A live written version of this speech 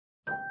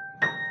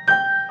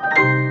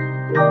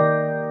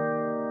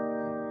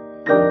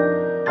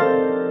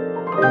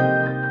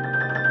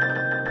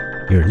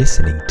You're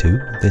listening to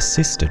The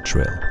Sister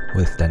Drill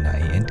with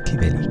Danae and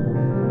Kiveli.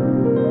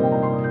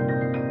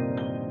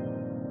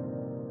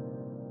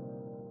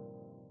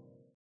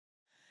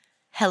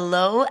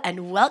 Hello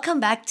and welcome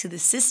back to The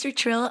Sister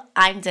Drill.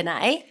 I'm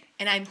Danae.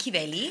 And I'm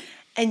Kiveli.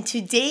 And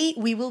today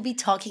we will be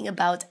talking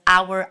about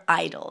our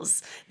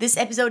idols. This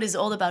episode is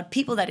all about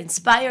people that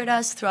inspired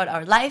us throughout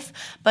our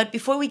life. But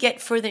before we get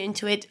further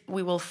into it,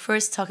 we will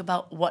first talk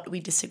about what we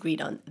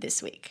disagreed on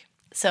this week.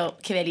 So,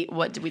 Kiveli,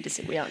 what did we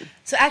disagree on?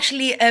 So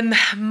actually,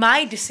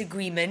 my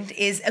disagreement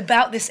is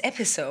about this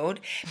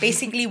episode.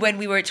 Basically, when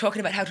we were talking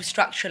about how to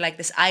structure like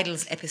this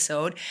idols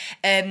episode,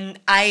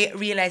 I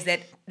realized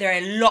that there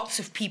are lots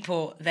of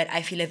people that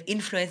I feel have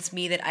influenced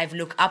me, that I've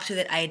looked up to,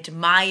 that I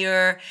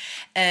admire.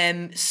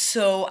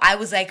 So I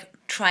was like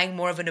trying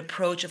more of an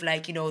approach of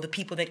like, you know, the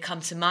people that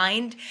come to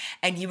mind,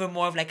 and you were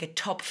more of like a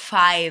top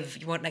 5.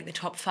 You want like the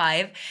top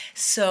 5.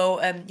 So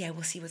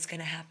we'll see what's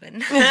gonna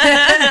happen.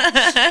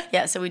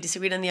 Yeah, so we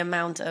disagreed on the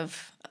amount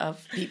of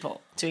people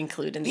to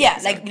include in the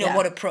episode. Like, you know,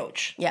 what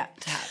approach to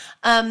have.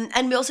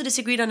 And we also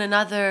disagreed on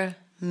another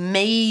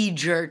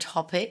major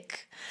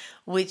topic,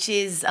 which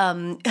is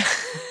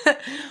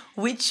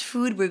which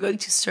food we're going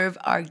to serve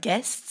our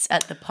guests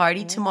at the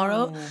party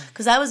tomorrow.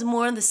 Because I was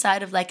more on the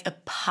side of like a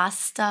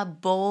pasta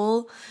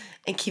bowl,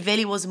 and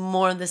Kiveli was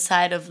more on the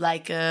side of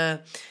like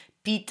a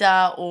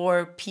pita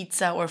or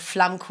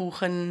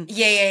Flammkuchen.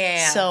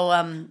 Yeah.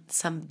 So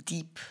some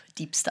deep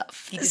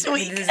stuff. This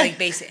is like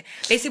basic.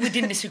 Basically, we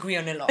didn't disagree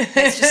on a lot.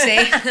 Let's just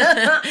say.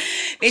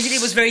 Basically,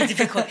 it was very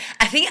difficult.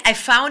 I think I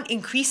found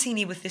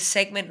increasingly with this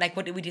segment, like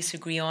what did we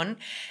disagree on,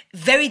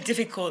 very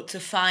difficult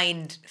to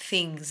find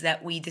things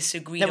that we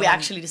disagree on. That we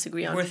actually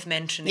disagree on. Worth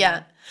mentioning.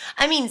 Yeah.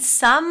 I mean,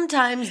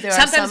 sometimes there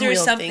are some real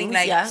something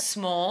things, like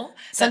small.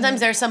 Sometimes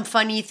there are some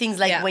funny things,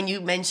 like when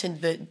you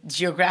mentioned the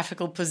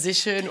geographical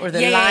position or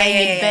the lying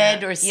in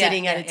bed or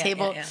sitting at a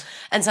table.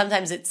 And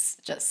sometimes it's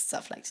just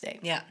stuff like today.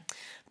 Yeah.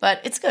 But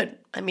it's good.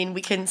 I mean,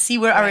 we can see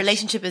where our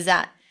relationship is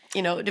at,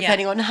 you know,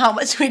 depending on how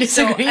much we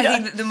disagree. So I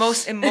think the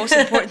most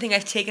important thing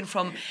I've taken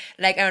from,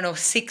 like, I don't know,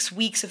 6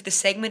 weeks of the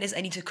segment is I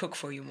need to cook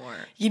for you more.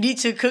 You need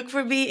to cook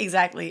for me?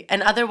 Exactly.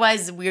 And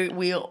otherwise,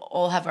 we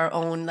all have our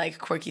own, like,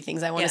 quirky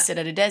things. I want to sit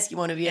at a desk. You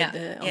want to be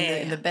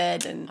in the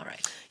bed. And all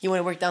right. You want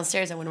to work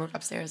downstairs. I want to work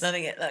upstairs.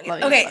 Loving it.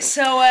 Okay,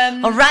 so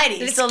alrighty.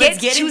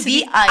 Let's get into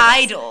the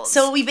idols.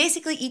 So we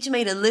basically each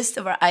made a list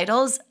of our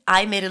idols.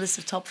 I made a list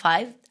of top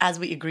 5, as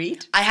we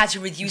agreed. I had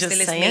to reduce the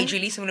list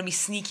majorly, so I'm going to be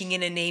sneaking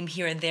in a name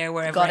here and there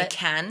wherever I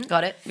can.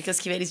 Got it.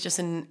 Because Kiveli's just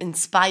an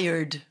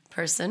inspired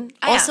person.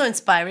 Also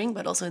inspiring,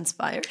 but also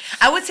inspired.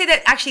 I would say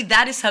that actually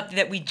that is something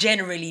that we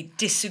generally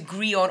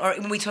disagree on, or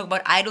when we talk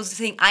about idols, the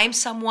thing, I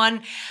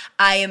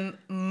am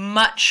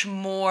much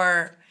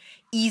more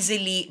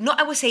easily, not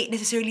I would say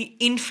necessarily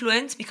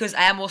influenced, because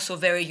I am also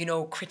very, you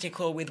know,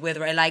 critical with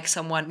whether I like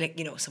someone, like,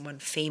 you know, someone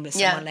famous,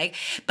 someone like,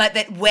 but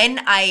that when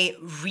I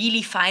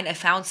really I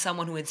found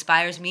someone who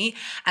inspires me,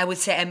 I would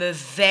say I'm a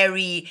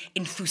very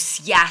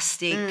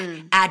enthusiastic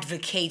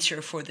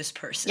advocator for this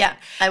person. Yeah,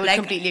 I would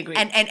completely agree.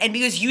 And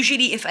because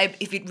usually if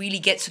it really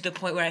gets to the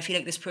point where I feel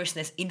like this person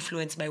has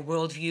influenced my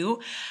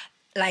worldview,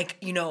 like,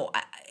 you know,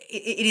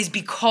 it is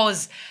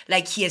because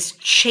like he has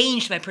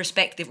changed my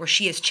perspective, or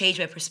she has changed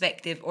my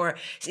perspective, or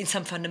in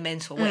some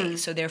fundamental way.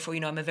 So therefore,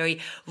 you know, I'm a very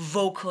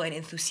vocal and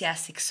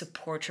enthusiastic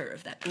supporter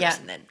of that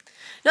person then.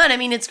 No, and I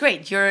mean, it's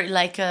great. You're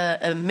like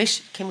a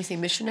mission. Can we say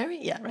missionary?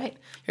 Yeah, right.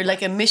 You're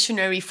like a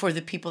missionary for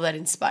the people that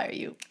inspire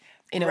you,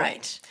 in a way.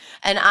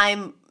 And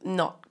I'm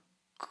not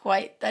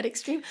quite that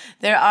extreme.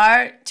 There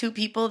are 2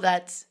 people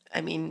that, I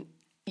mean,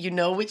 you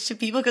know which 2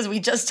 people, because we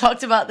just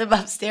talked about them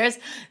upstairs,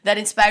 that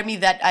inspired me,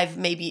 that I've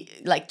maybe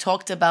like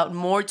talked about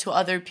more to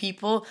other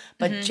people,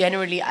 but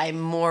generally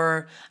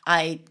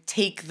I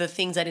take the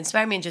things that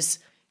inspire me and just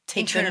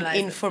take them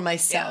in for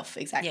myself.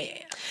 Yeah. Exactly.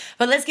 Yeah.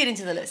 But let's get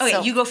into the list. Okay,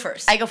 so you go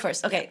first. I go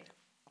first. Okay. Yeah.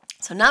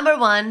 So number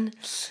 1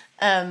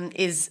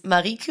 is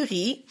Marie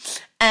Curie,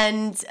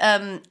 and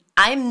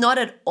I'm not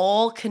at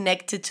all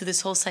connected to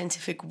this whole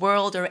scientific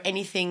world or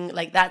anything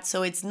like that,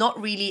 so it's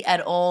not really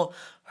at all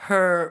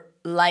her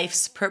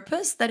life's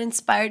purpose that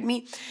inspired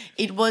me.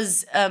 It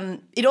was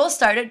it all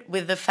started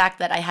with the fact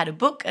that I had a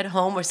book at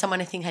home, or someone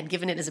I think had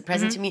given it as a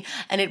present to me,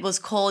 and it was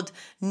called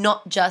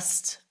Not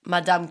Just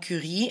Madame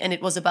Curie, and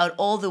it was about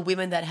all the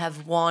women that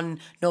have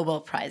won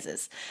Nobel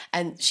Prizes.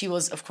 And she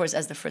was, of course,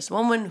 as the first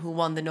woman who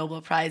won the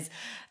Nobel Prize,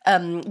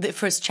 the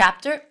first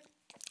chapter.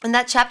 And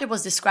that chapter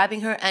was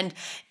describing her, and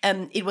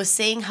it was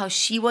saying how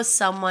she was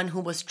someone who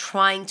was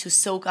trying to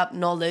soak up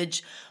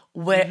knowledge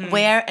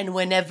where and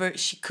whenever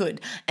she could.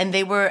 And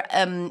they were,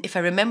 if I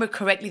remember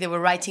correctly, they were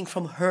writing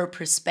from her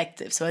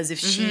perspective. So as if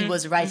she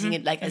was writing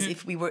it, like as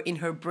if we were in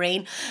her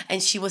brain.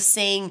 And she was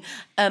saying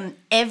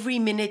every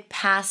minute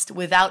passed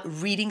without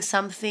reading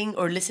something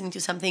or listening to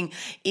something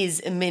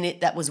is a minute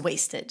that was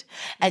wasted.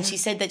 And she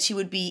said that she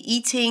would be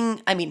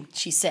eating,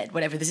 she said,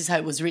 whatever, this is how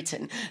it was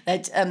written,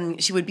 that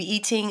she would be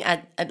eating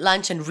at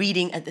lunch and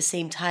reading at the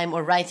same time,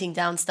 or writing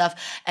down stuff.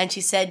 And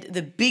she said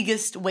the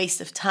biggest waste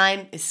of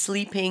time is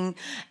sleeping.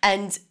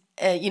 And,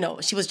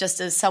 she was just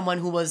someone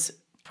who was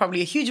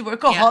probably a huge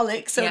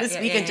workaholic, so to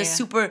speak, and just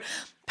yeah. super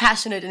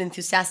passionate and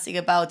enthusiastic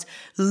about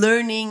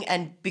learning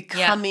and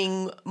becoming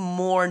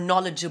more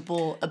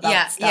knowledgeable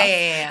about stuff,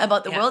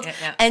 about the world.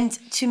 And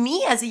to me,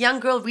 as a young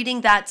girl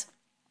reading that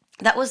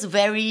was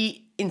very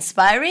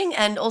inspiring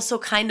and also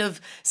kind of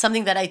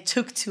something that I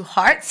took to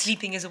heart.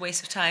 Sleeping is a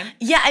waste of time.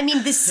 Yeah, I mean,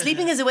 this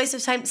sleeping is a waste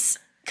of time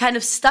kind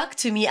of stuck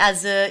to me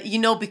as a,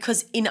 because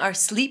in our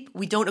sleep,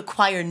 we don't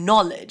acquire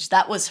knowledge.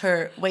 That was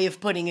her way of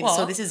putting it. Well,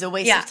 so this is a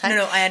waste of time.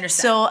 No, I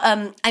understand.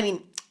 So, I mean,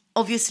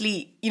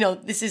 obviously,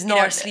 this is not...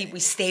 In our sleep, we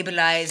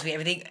stabilize,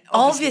 everything...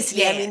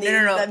 Obviously, I mean,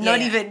 I'm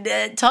not even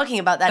talking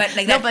about that.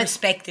 But that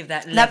perspective,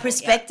 that level, that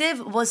perspective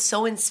was so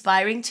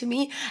inspiring to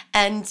me,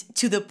 and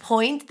to the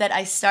point that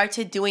I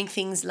started doing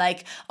things like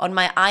on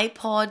my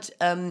iPod,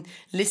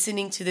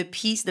 listening to the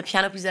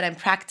piano piece that I'm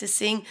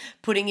practicing,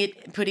 putting the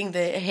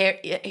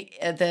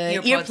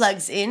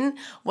earplugs in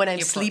when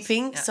I'm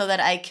sleeping, so that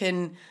I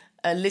can...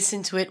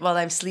 listen to it while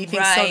I'm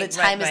sleeping, so the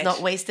time is not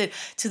wasted.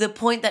 To the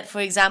point that,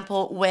 for example,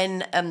 when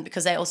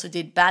because I also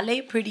did ballet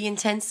pretty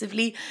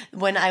intensively,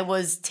 when I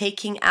was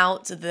taking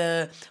out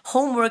the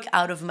homework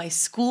out of my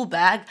school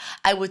bag,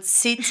 I would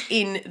sit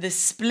in the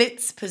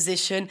splits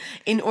position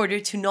in order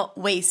to not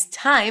waste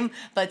time,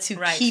 but to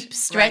keep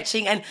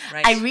stretching. And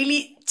I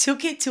really took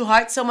it to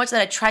heart so much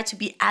that I tried to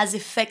be as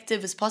effective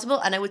as possible.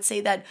 And I would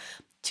say that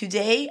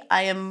today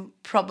I am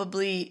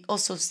probably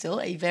also still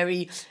a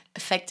very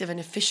effective and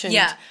efficient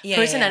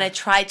person, and I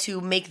try to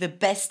make the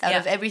best out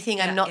of everything.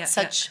 I'm not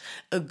such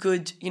a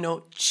good,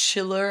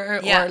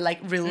 chiller or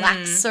like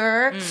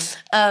relaxer.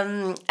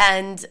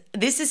 And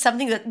this is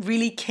something that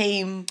really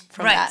came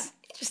from that.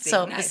 Interesting. So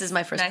this is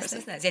my first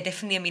person. Nice. Yeah,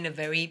 definitely. I mean, a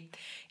very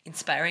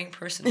inspiring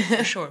person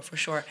for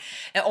sure.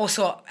 And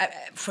also,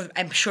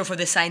 I'm sure for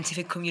the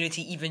scientific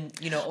community, even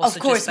also.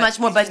 Of course, much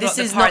more. But this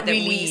is not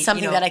really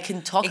something that I can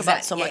talk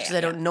about so much because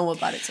I don't know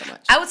about it so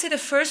much. I would say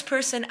the first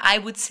person I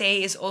would say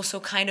is also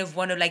kind of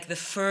one of like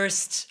the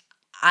first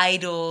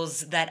idols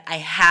that I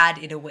had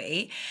in a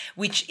way,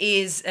 which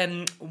is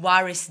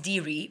Waris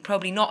Dirie.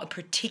 Probably not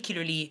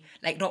particularly,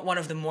 not one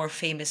of the more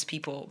famous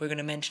people we're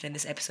going to mention in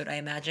this episode, I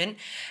imagine.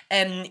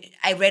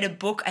 I read a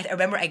book. I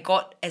remember I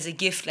got as a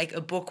gift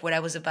a book when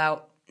I was about,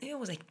 it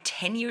was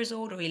 10 years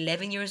old or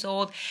 11 years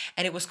old,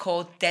 and it was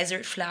called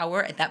Desert Flower.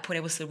 At that point,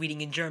 I was still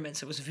reading in German,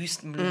 so it was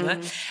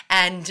Wüstenblume.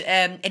 And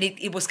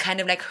it was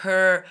kind of like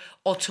her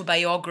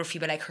autobiography,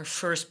 but her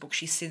first book.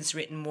 She's since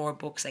written more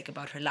books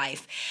about her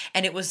life.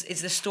 And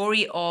it's the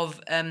story of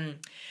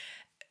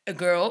a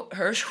girl,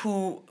 Hirsch,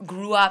 who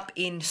grew up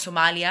in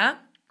Somalia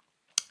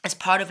as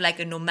part of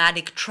a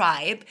nomadic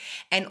tribe.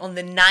 And on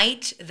the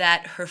night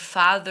that her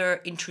father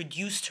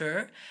introduced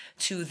her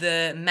to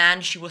the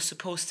man she was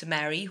supposed to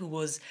marry, who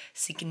was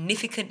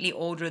significantly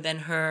older than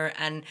her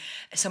and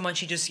someone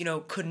she just,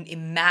 couldn't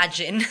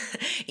imagine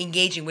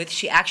engaging with,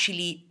 she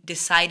actually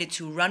decided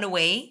to run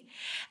away.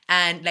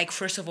 And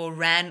first of all,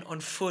 ran on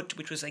foot,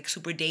 which was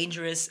super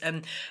dangerous,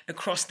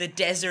 across the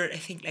desert. I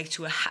think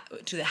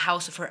to the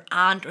house of her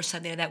aunt or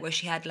something like that, where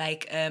she had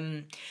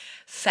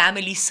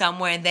family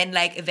somewhere, and then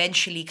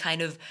eventually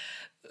kind of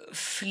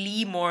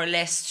flee more or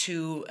less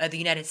to the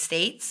United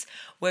States,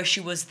 where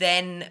she was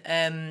then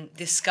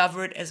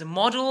discovered as a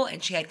model,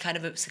 and she had kind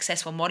of a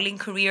successful modeling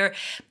career.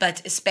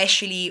 But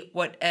especially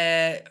what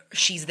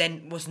she's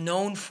then was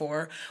known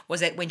for was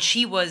that when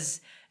she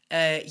was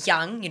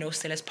young,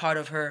 still as part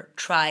of her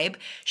tribe,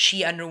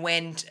 she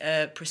underwent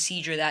a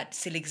procedure that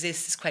still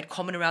exists, is quite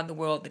common around the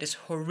world, that is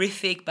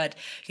horrific, but,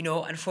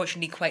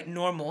 unfortunately quite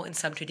normal in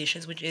some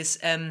traditions, which is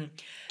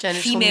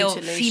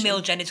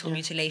female genital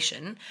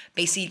mutilation,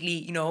 basically,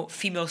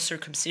 female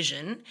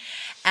circumcision,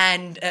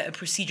 and a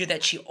procedure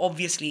that she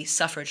obviously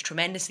suffered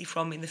tremendously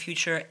from in the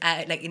future,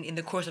 in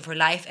the course of her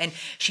life, and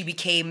she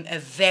became a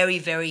very,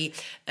 very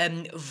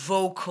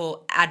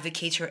vocal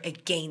advocator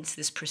against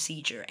this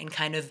procedure, and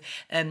kind of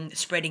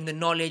spreading the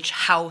knowledge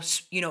how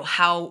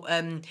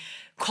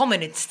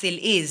common it still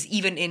is,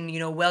 even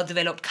in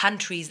well-developed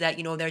countries, that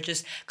there are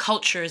just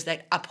cultures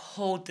that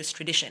uphold this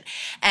tradition.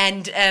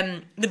 And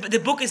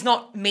the book is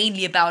not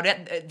mainly about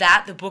it.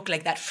 The book,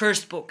 that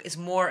first book, is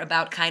more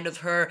about kind of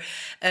her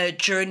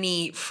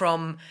journey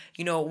from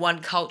one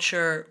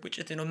culture, which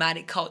is the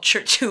nomadic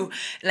culture, to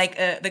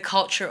the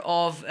culture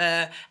of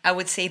I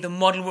would say the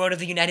model world of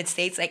the United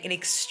States, an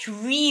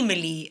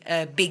extremely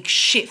big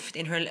shift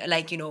in her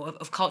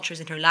of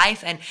cultures in her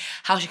life, and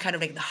how she kind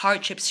of the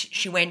hardships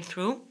she went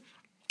through.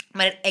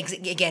 But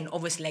again,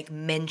 obviously,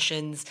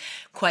 mentions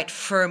quite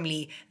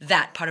firmly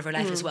that part of her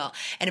life as well.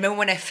 And I remember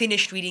when I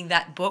finished reading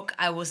that book,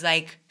 I was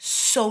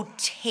so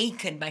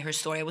taken by her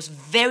story. I was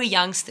very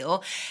young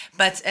still,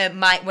 but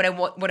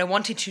what I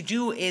wanted to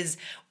do is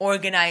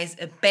organize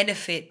a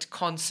benefit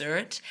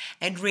concert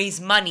and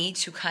raise money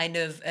to kind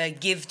of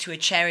give to a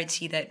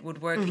charity that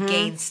would work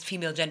against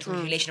female genital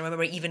mutilation. I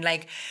remember I even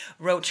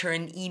wrote her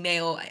an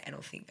email.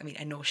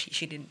 I know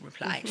she didn't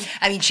reply.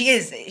 I mean, she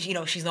is,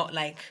 she's not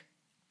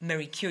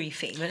Marie Curie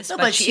famous. No,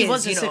 but she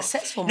was a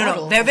successful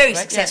model. Very, very right?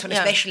 successful, Yeah,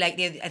 yeah. especially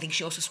I think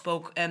she also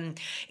spoke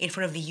in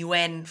front of the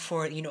UN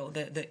for,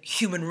 the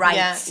human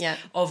rights Yeah.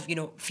 of,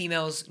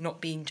 females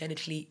not being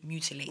genitally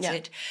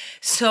mutilated.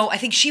 So I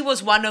think she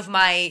was one of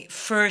my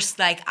first,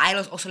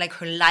 idols. Also,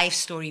 her life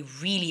story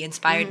really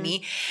inspired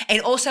me.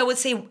 And also, I would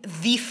say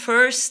the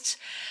first,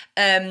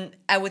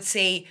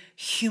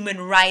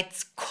 human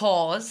rights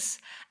cause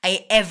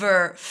I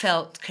ever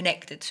felt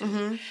connected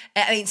to.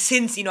 I mean,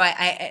 since,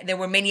 I there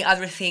were many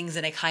other things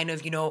that I kind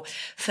of,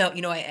 felt,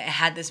 I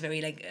had this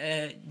very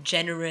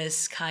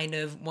generous kind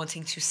of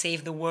wanting to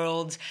save the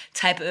world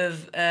type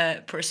of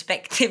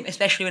perspective,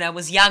 especially when I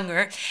was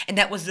younger. And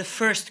that was the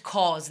first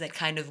cause that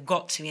kind of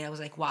got to me. And I was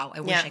like, wow,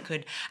 I wish I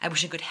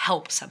could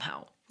help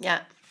somehow.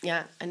 Yeah,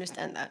 I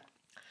understand that.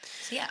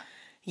 So yeah.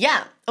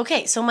 Yeah.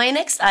 Okay. So my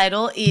next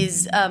idol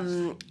is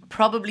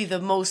probably the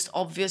most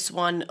obvious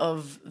one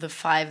of the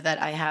 5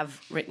 that I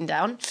have written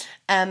down,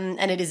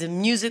 and it is a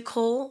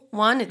musical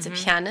one. It's a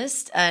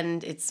pianist,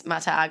 and it's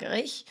Martha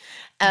Argerich.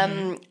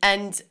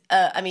 And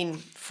I mean,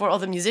 for all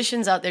the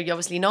musicians out there, you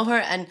obviously know her,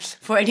 and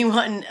for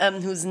anyone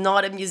who's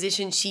not a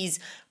musician, she's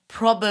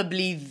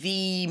probably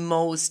the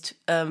most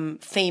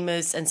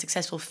famous and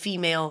successful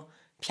female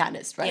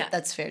pianist. Right? Yeah.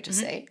 That's fair to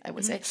say. I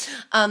would say,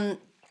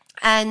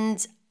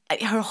 and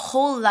her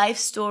whole life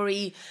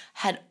story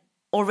had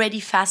already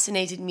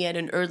fascinated me at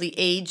an early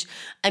age.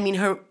 I mean,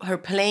 her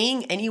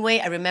playing anyway,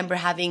 I remember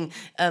having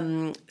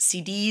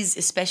CDs,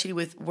 especially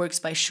with works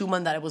by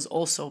Schumann that I was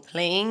also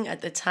playing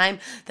at the time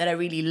that I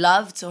really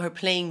loved. So her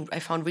playing I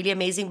found really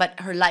amazing, but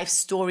her life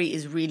story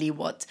is really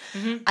what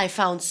I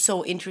found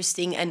so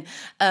interesting. And,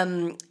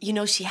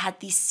 she had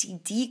these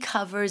CD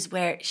covers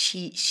where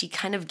she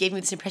kind of gave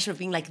me this impression of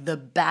being like the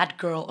bad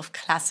girl of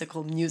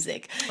classical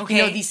music.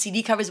 Okay. These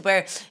CD covers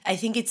where I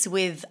think it's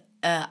with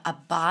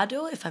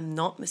Abado, if I'm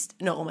not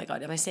mistaken. No, oh my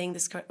God, am I saying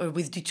this correct? Or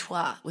with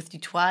Dutoit. With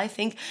Dutoit, I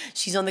think.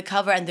 She's on the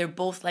cover and they're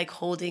both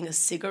holding a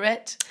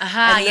cigarette.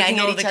 And looking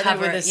at each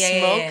other with a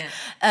smoke.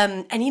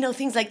 And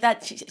things like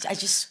that. I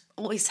just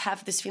always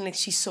have this feeling like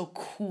she's so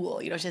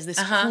cool. She has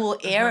this cool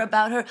air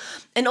about her.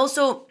 And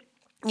also,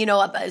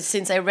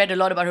 since I read a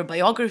lot about her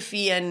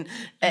biography and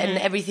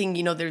everything,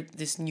 there's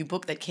this new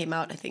book that came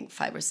out, I think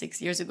 5 or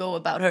 6 years ago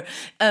about her.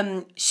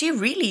 She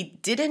really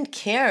didn't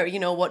care,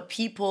 what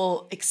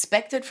people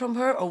expected from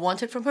her or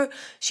wanted from her.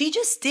 She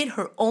just did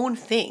her own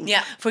thing.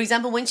 Yeah. For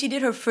example, when she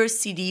did her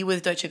first CD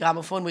with Deutsche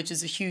Grammophon, which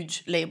is a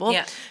huge label,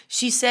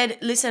 she said,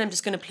 listen, I'm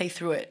just going to play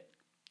through it.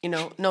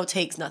 No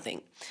takes,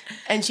 nothing.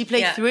 And she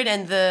played through it,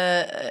 and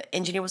the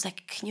engineer was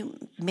like, can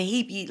you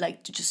maybe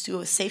just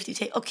do a safety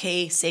take?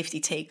 Okay, safety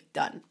take,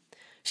 done.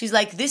 She's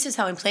like, this is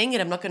how I'm playing it.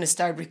 I'm not going to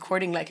start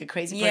recording like a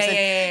crazy person.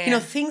 Yeah.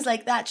 Things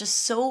like that,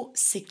 just so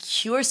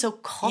secure, so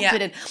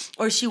confident.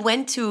 Or she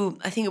went to,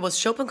 I think it was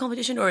Chopin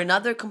competition or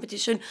another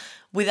competition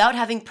without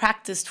having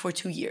practiced for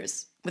 2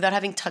 years. Without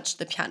having touched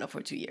the piano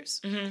for 2 years.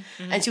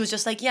 And she was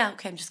just like, yeah,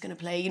 okay, I'm just going to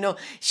play.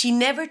 She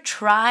never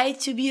tried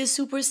to be a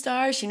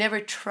superstar. She never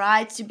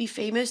tried to be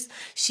famous.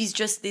 She's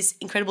just this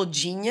incredible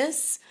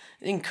genius,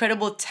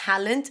 incredible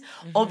talent.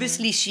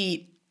 Obviously,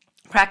 she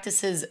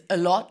practices a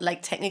lot,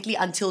 technically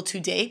until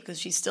today, because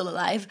she's still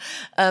alive.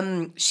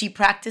 She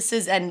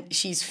practices and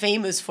she's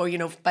famous for,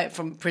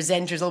 from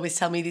presenters always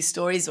tell me these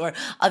stories or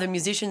other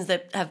musicians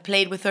that have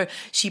played with her.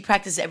 She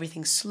practices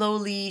everything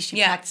slowly.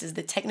 She practices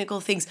the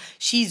technical things.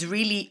 She's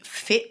really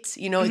fit.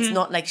 It's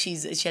not like she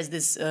has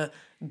this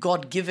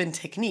God-given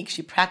technique.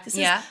 She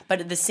practices, but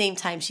at the same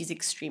time, she's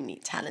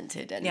extremely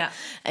talented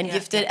and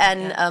gifted.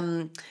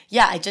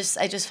 I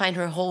just find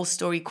her whole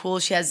story cool.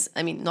 She has,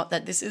 not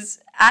that this is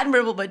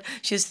admirable, but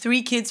she has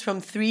 3 kids from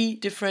 3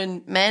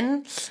 different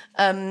men.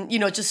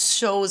 Just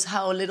shows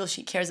how little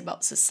she cares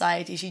about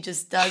society. She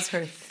just does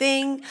her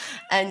thing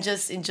and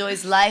just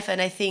enjoys life.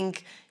 And I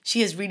think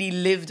she has really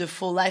lived a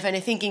full life. And I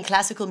think in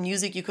classical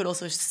music, you could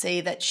also say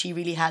that she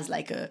really has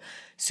a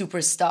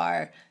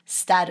superstar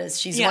status.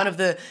 She's one of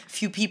the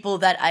few people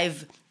that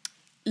I've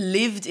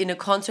lived in a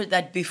concert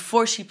that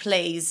before she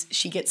plays,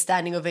 she gets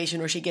standing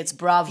ovation or she gets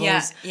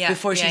bravos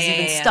before she's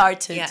even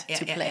started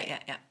to play.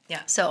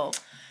 So,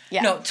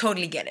 yeah. No,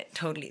 totally get it.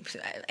 Totally.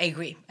 I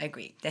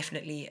agree.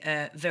 Definitely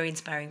a very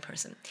inspiring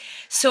person.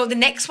 So the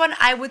next one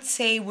I would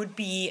say would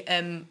be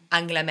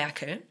Angela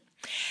Merkel.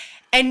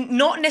 And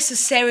not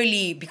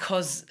necessarily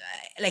because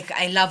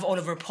I love all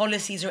of her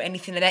policies or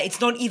anything like that. It's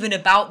not even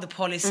about the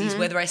policies,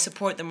 whether I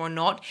support them or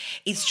not.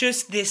 It's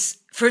just this,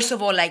 first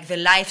of all, the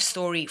life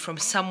story from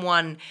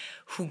someone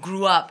who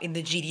grew up in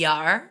the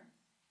GDR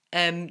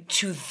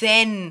to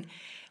then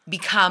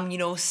become,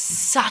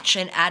 such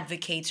an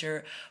advocate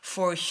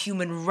for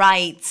human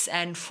rights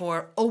and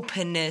for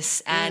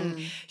openness and,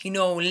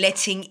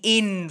 letting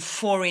in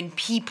foreign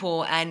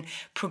people and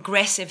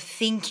progressive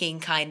thinking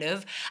kind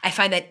of. I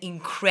find that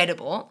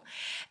incredible.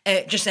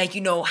 Just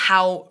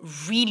how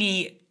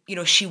really,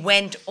 she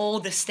went all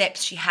the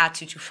steps she had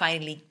to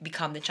finally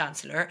become the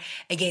chancellor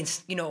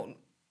against,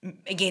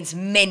 against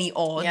many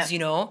odds, Yeah. you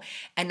know,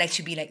 and like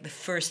to be like the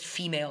first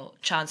female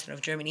chancellor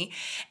of Germany.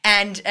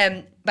 And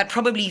but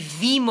probably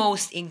the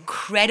most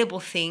incredible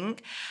thing,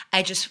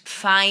 I just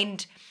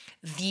find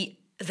the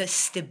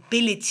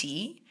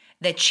stability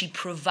that she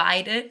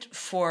provided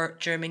for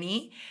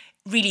Germany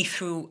really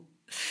through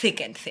thick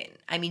and thin.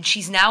 I mean,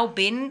 she's now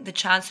been the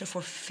chancellor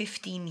for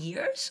 15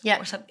 years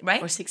or something,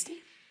 right? Or 60.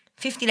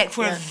 50, like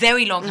for a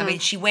very long time. I mean,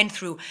 she went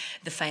through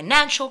the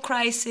financial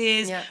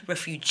crisis,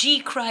 refugee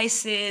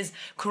crisis,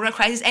 corona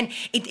crisis, and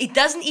it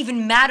doesn't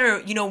even matter,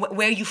 you know,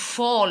 where you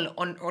fall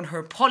on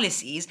her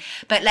policies,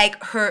 but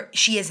like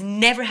she has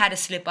never had a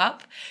slip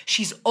up.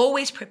 She's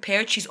always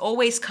prepared. She's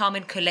always calm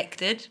and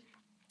collected.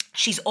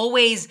 She's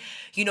always,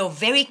 you know,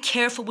 very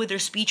careful with her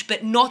speech,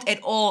 but not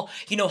at all,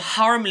 you know,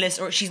 harmless,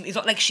 or it's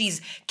not like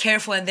she's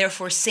careful and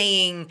therefore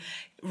saying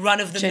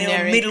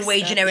run-of-the-mill,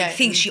 middle-way, generic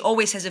things. She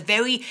always has a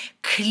very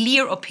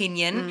clear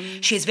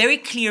opinion. She has very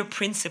clear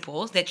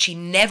principles that she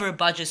never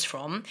budges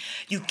from.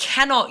 You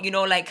cannot, you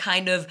know, like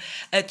kind of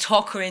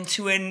talk her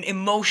into an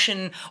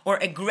emotion or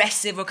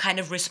aggressive or kind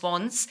of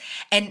response.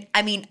 And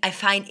I mean, I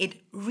find it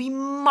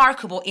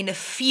remarkable in a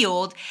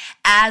field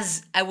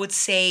as, I would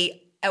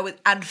say,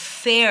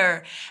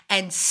 unfair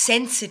and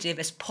sensitive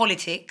as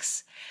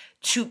politics,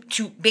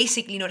 to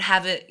basically not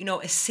have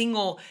a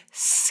single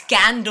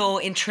scandal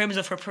in terms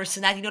of her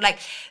personality. You know, like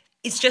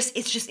it's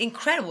just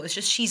incredible. It's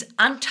just she's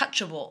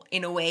untouchable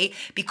in a way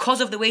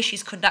because of the way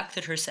she's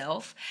conducted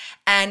herself.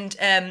 And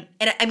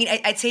I mean,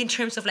 I'd say in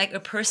terms of like a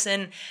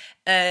person,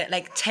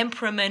 like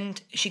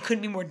temperament, she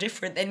couldn't be more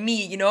different than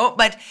me, you know.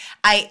 But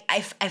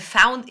I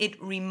found it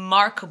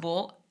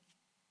remarkable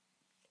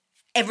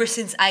ever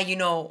since I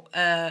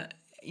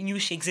knew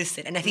she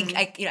existed, and I think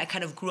I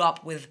kind of grew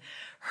up with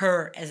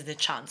her as the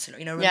chancellor.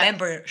 You know,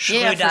 remember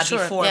Schröder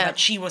before, but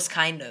she was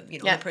kind of,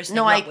 the person.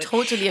 No, I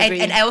totally agree.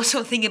 And I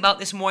also think about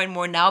this more and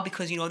more now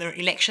because, you know, there are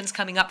elections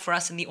coming up for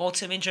us in the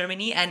autumn in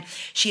Germany, and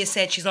she has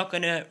said she's not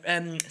going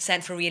to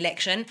stand for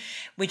re-election,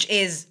 which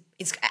is,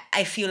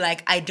 I feel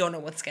like I don't know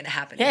what's going to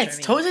happen in Germany. It's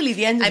totally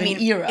the end of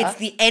an era. It's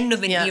the end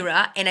of an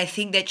era, and I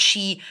think that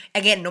she,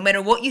 again, no matter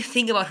what you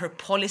think about her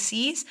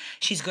policies,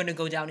 she's going to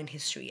go down in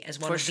history as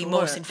one of the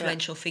most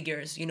influential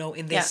figures, you know,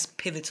 in this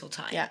pivotal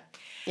time.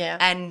 Yeah.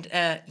 And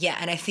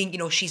and I think, you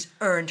know, she's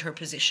earned her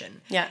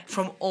position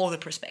from all the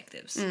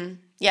perspectives.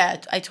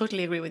 Yeah, I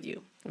totally agree with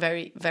you.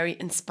 Very, very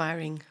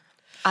inspiring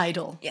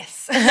idol.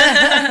 Yes.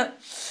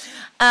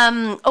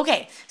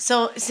 Okay,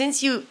 so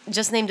since you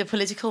just named a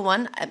political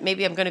one,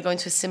 maybe I'm going to go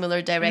into a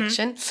similar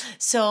direction.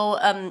 So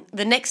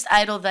the next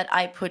idol that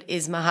I put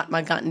is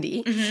Mahatma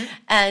Gandhi.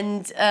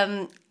 And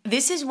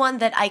this is one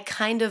that I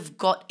kind of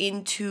got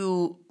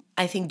into,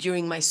 I think,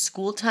 during my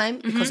school time,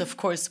 because of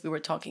course we were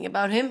talking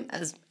about him,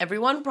 as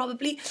everyone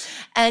probably.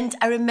 And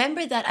I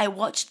remember that I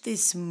watched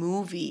this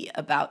movie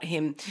about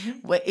him.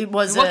 Where it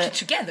was we watched it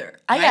together.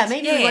 Right? Yeah,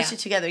 maybe we watched it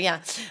together. Yeah,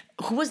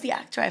 who was the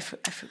actor? I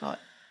forgot.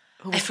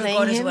 I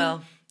forgot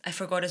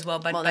as well,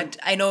 but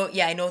I know.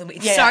 Yeah, I know.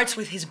 It starts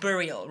with his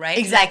burial, right?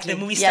 Exactly. Like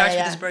the movie starts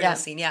with his burial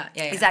scene. Yeah.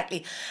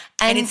 Exactly.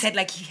 And it said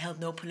like he held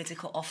no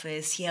political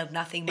office, he held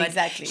nothing, but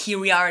here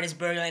we are at his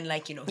burial, and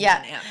like, you know.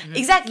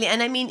 Exactly.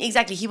 And I mean,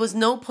 exactly. He was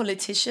no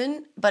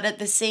politician, but at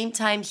the same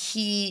time,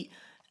 he,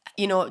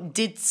 you know,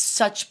 did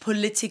such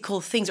political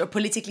things, or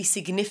politically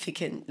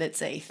significant, let's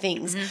say,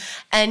 things.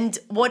 And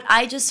what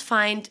I just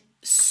find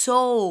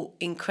so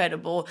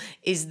incredible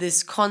is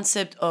this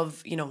concept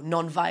of, you know,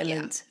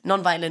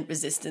 nonviolent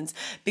resistance,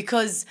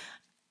 because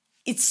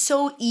it's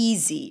so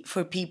easy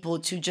for people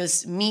to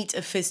just meet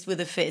a fist with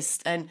a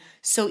fist, and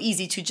so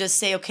easy to just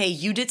say, okay,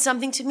 you did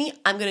something to me,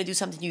 I'm going to do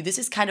something to you. This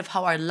is kind of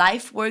how our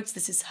life works.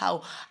 This is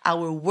how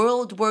our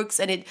world works.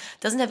 And it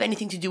doesn't have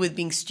anything to do with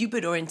being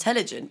stupid or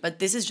intelligent, but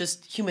this is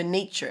just human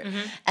nature.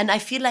 And I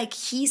feel like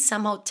he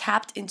somehow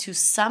tapped into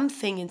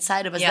something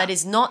inside of us that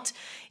is not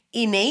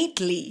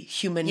innately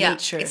human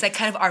nature. It's like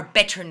kind of our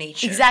better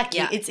nature. Exactly.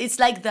 It's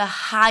like the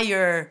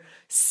higher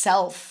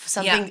self,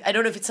 something, I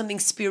don't know if it's something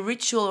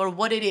spiritual or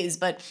what it is,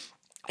 but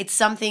it's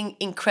something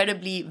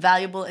incredibly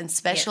valuable and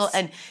special.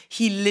 And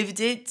he lived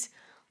it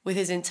with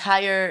his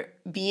entire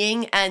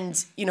being,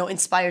 and, you know,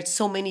 inspired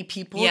so many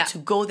people to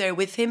go there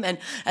with him. And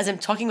as I'm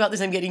talking about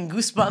this, I'm getting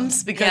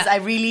goosebumps, because I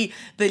really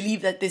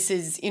believe that this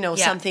is, you know,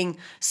 something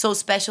so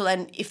special.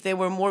 And if there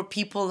were more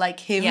people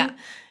like him,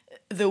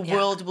 the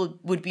world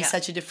would be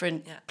such a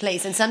different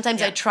place. And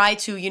sometimes I try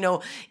to, you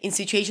know, in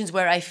situations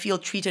where I feel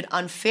treated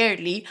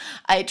unfairly,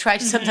 I try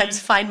to sometimes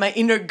find my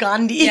inner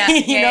Gandhi,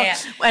 you know,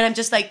 and I'm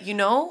just like, you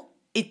know,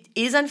 it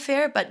is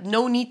unfair, but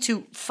no need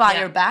to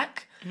fire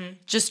back.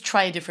 Just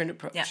try a different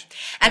approach.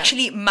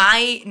 Actually,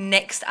 my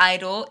next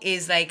idol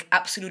is like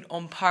absolute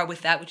on par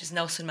with that, which is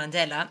Nelson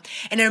Mandela.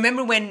 And I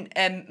remember when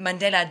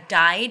Mandela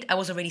died, I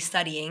was already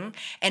studying,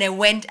 and I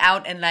went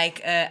out and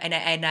like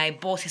and I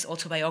bought his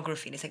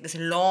autobiography. And it's like this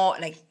long,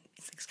 like,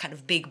 it's this kind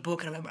of big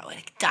book, and I remember I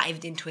like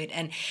dived into it.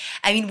 And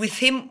I mean, with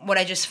him, what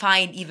I just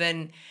find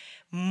even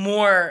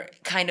more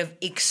kind of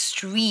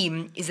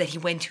extreme is that he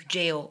went to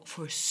jail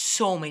for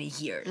so many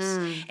years,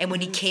 and when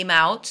he came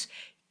out,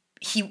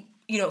 he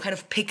kind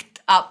of picked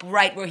up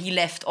right where he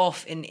left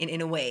off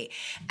in a way.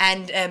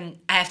 And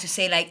I have to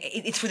say, like,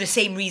 it's for the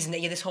same reason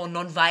that this whole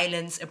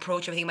non-violence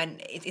approach, everything, man,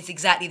 it's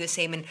exactly the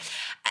same. And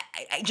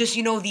I just,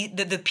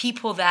 the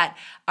people that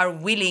are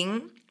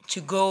willing to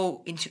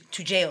go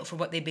to jail for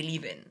what they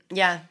believe in.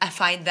 Yeah. I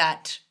find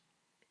that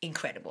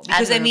incredible.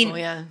 Because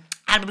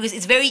and because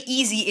it's very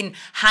easy in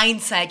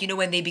hindsight,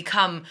 when they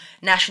become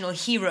national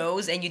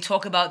heroes and you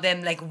talk about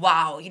them like,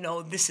 wow,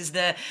 this is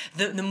the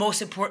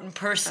most important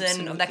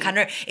person of that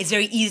country. It's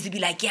very easy to be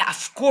like, yeah,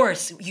 of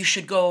course you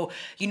should go,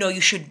 you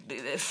should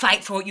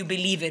fight for what you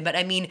believe in. But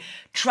I mean,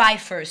 try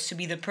first to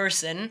be the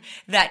person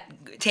that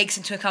takes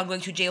into account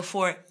going to jail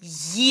for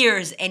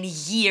years and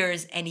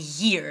years and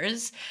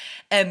years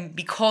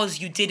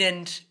because you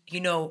didn't,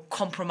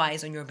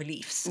 compromise on your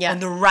beliefs, on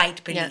the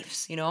right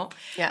beliefs,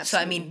 Yeah, so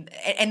I mean,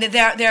 and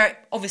there are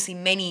obviously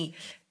many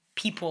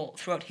people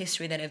throughout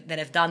history that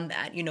have done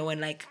that,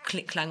 and like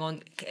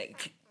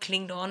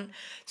clinged on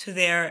to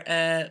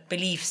their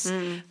beliefs.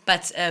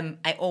 But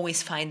I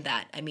always find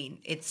that, I mean,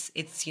 it's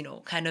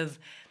kind of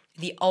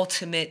the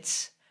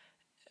ultimate,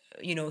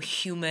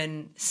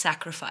 human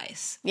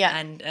sacrifice. Yeah,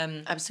 and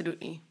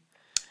absolutely.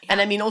 And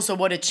I mean, also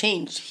what a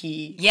change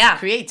he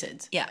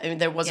created. Yeah. I mean,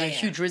 there was a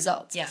huge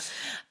result. Yeah.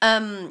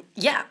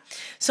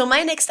 So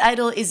my next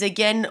idol is,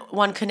 again,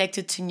 one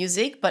connected to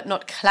music, but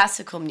not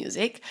classical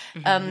music.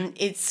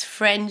 It's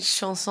French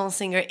chanson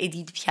singer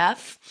Edith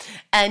Piaf.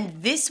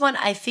 And this one,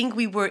 I think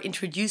we were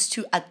introduced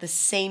to at the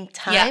same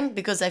time,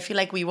 because I feel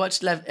like we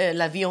watched La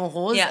Vie en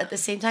Rose at the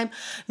same time.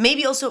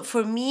 Maybe also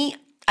for me,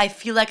 I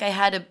feel like I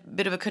had a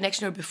bit of a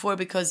connection with her before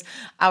because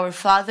our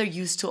father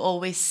used to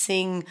always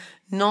sing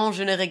Non,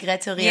 je ne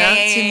regrette rien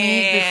to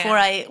me before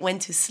I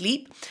went to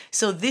sleep.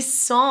 So this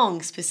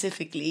song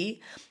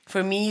specifically,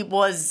 for me,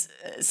 was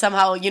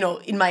somehow,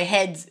 in my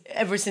head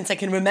ever since I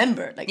can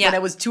remember. Like when I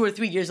was 2 or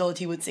 3 years old,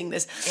 he would sing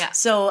this. Yeah.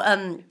 So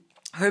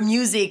her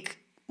music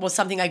was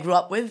something I grew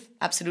up with,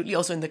 absolutely.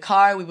 Also in the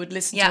car, we would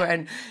listen to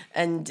her,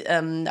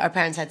 and our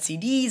parents had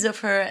CDs of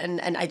her,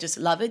 and I just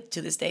love it.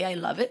 To this day, I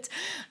love it.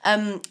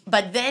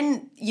 But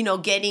then,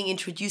 getting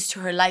introduced to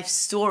her life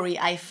story,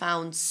 I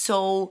found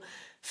so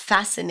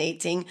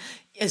fascinating.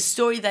 A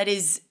story that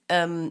is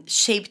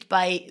shaped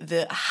by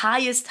the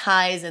highest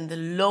highs and the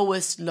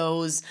lowest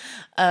lows.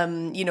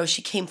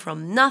 She came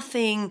from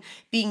nothing,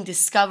 being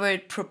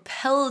discovered,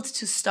 propelled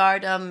to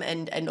stardom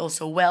and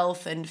also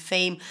wealth and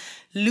fame,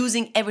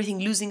 losing everything,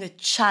 losing a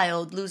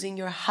child, losing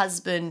your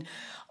husband,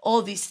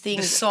 all these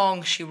things. The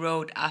song she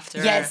wrote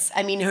after. Yes,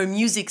 I mean, her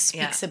music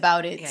speaks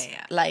about it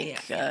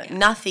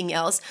nothing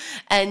else.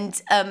 And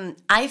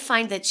I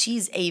find that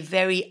she's a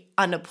very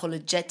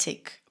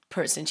unapologetic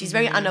person. She's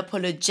very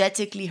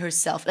unapologetically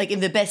herself, like in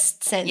the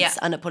best sense,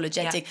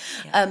 unapologetic.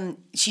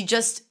 She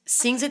just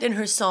sings it in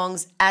her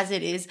songs as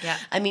it is.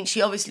 I mean,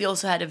 she obviously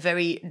also had a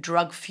very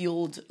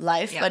drug-fueled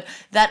life, but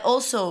that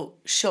also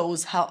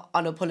shows how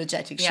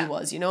unapologetic she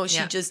was,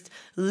 She just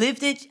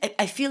lived it.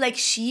 I feel like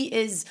she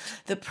is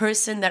the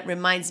person that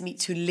reminds me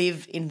to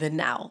live in the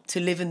now,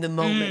 to live in the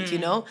moment,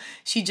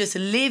 She just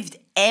lived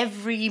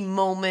every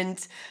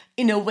moment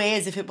in a way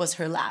as if it was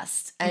her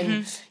last.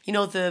 And,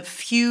 the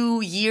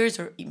few years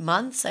or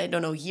months, I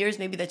don't know, years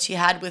maybe that she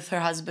had with her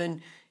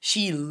husband,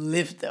 she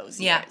lived those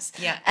years.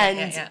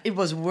 It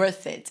was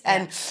worth it.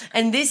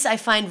 And this I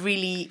find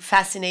really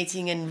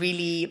fascinating and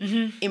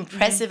really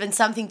impressive and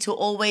something to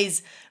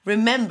always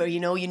remember,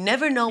 you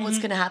never know what's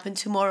going to happen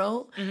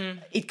tomorrow.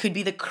 It could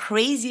be the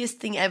craziest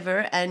thing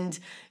ever, and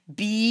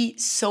be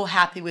so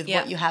happy with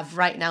what you have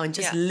right now and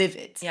just live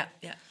it.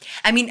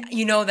 I mean,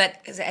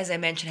 that, as I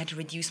mentioned, I had to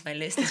reduce my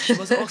list. And she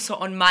was also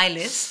on my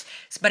list,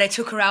 but I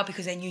took her out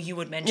because I knew you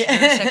would mention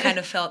her. So I kind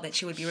of felt that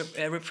she would be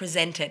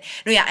represented.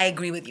 No, I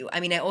agree with you. I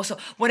mean,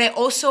 what I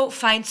also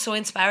find so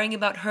inspiring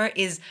about her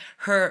is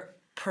her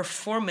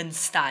performance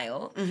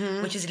style,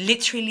 which is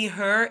literally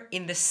her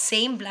in the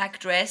same black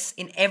dress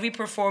in every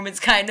performance,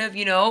 kind of,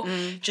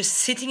 just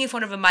sitting in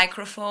front of a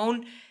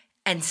microphone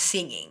and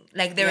singing.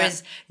 Like there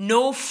is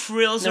no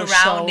frills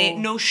around it,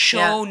 no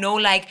show, no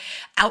like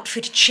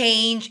outfit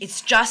change. It's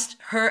just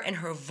her and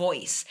her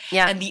voice.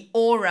 And the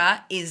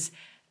aura is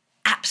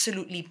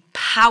absolutely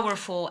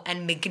powerful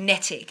and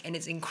magnetic, and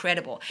it's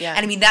incredible.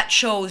 And I mean, that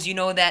shows,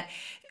 that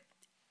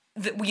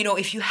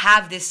if you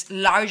have this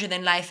larger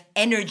than life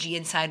energy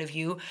inside of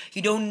you,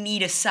 you don't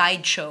need a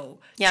sideshow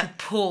to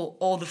pull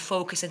all the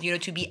focus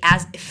and, to be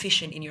as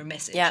efficient in your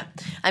message.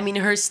 I mean,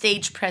 her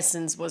stage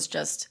presence was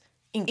just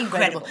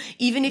incredible.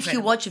 Even if you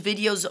watch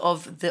videos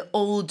of the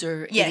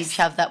older Edith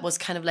Piaf, that was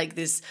kind of like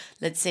this,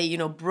 let's say,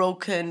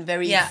 broken,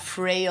 very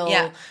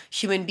frail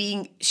human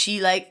being,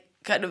 she like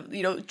kind of,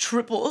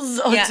 triples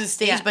onto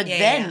stage. But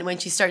then when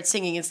she starts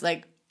singing, it's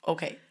like,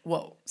 okay,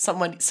 whoa,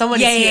 someone is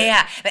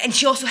here. And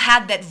she also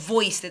had that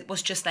voice that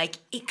was just like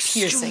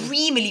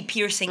extremely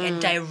piercing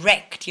and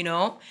direct,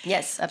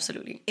 Yes,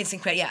 absolutely. It's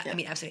incredible. I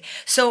mean, absolutely.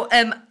 So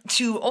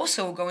to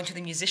also go into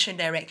the musician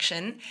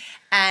direction,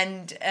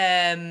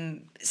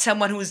 and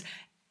someone who's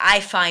I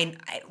find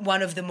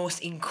one of the most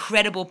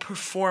incredible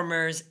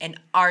performers and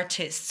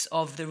artists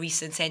of the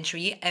recent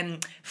century,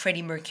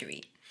 Freddie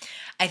Mercury.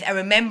 I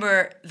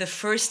remember the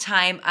first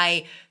time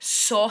I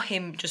saw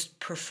him just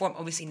perform,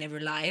 obviously never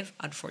live,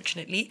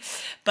 unfortunately,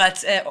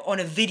 but on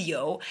a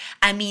video.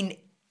 I mean,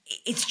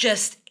 it's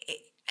just,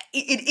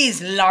 it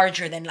is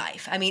larger than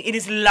life. I mean, it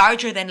is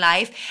larger than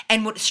life.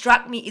 And what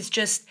struck me is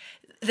just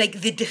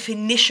like the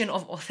definition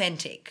of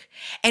authentic,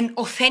 and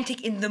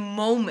authentic in the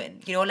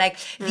moment, you know, like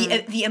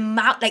the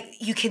amount, like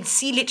you can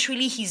see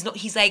literally he's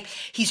like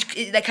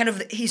kind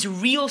of his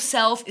real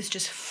self is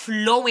just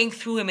flowing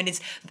through him, and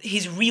it's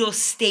his real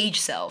stage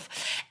self.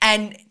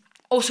 And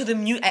also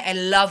I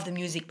love the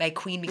music by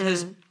Queen,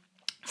 because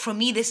for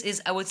me this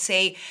is, I would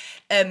say,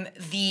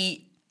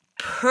 the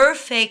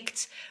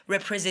perfect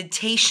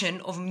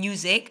representation of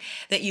music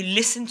that you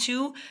listen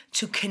to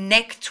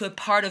connect to a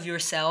part of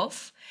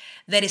yourself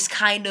that is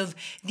kind of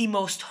the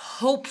most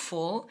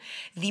hopeful,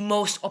 the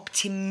most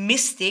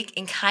optimistic,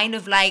 and kind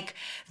of like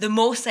the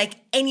most like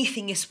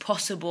anything is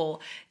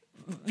possible,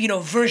 you know,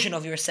 version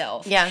of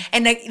yourself. Yeah.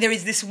 And like there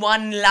is this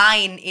one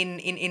line in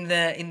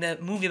the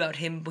movie about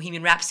him,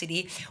 Bohemian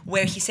Rhapsody,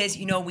 where he says,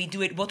 you know, we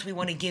do it, what do we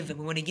want to give him?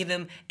 We want to give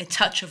him a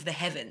touch of the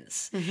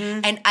heavens.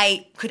 And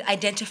I could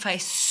identify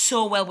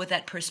so well with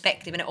that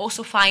perspective. And I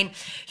also find,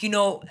 you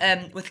know,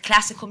 with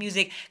classical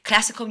music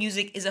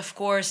is of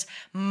course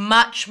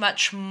much,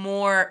 much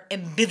more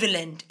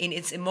ambivalent in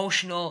its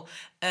emotional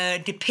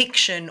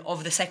depiction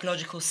of the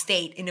psychological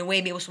state, in a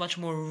way maybe also much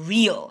more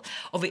real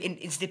of it in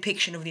its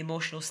depiction of the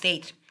emotional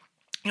state.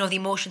 You know, the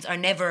emotions are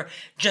never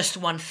just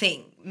one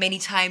thing. Many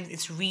times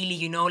it's really,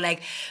 you know,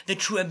 like the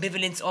true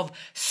ambivalence of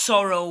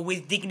sorrow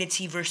with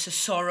dignity versus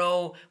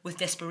sorrow with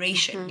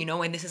desperation, you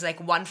know, and this is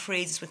like one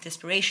phrase is with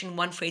desperation,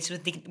 one phrase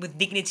with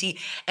dignity,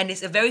 and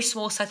it's a very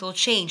small subtle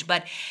change.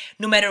 But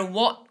no matter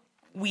what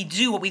we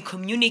do, what we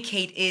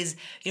communicate is,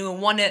 you know, we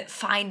want to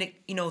find,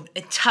 you know,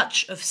 a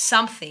touch of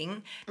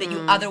something that you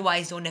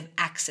otherwise don't have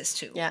access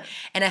to. Yeah.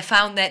 And I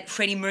found that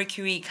Freddie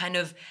Mercury kind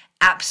of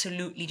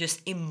absolutely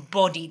just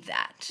embodied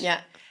that.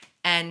 Yeah.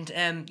 And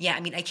I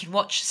mean, I can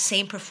watch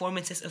same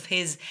performances of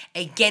his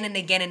again and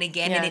again and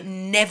again, and it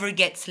never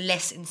gets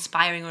less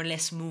inspiring or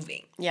less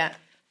moving. Yeah.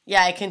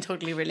 Yeah, I can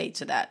totally relate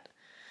to that.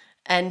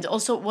 And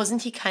also,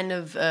 wasn't he kind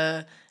of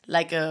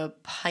like a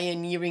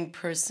pioneering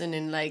person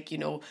in, like, you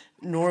know,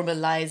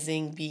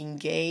 normalizing being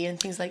gay and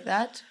things like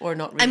that? Or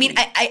not really? I mean,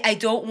 I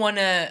don't want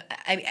to,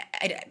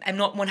 I'm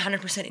not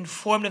 100%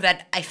 informed of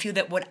that. I feel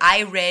that what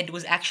I read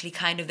was actually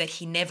kind of that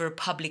he never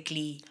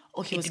publicly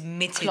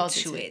admitted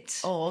to it.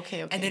 Oh,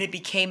 okay. And then it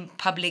became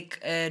public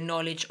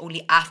knowledge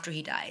only after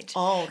he died.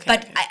 Oh, okay.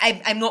 But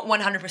I'm not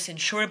 100%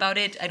 sure about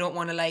it. I don't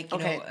want to, like, you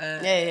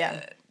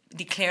know,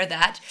 declare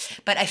that.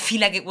 But I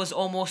feel like it was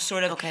almost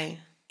sort of... Okay.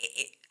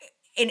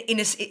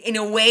 In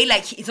a way,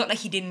 like, it's not like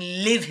he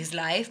didn't live his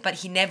life, but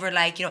he never,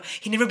 like, you know,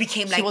 he never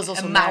became like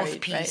a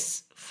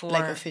mouthpiece for,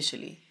 like,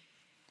 officially,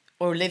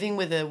 or living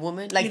with a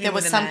woman. Like, living there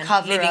was with a some man,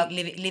 cover up.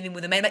 living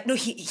with a man. But no,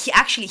 he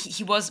actually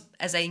was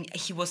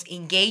he was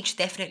engaged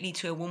definitely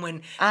to a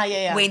woman.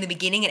 Way in the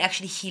beginning, and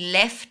actually he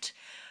left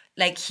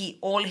like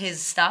all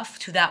his stuff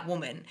to that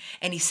woman,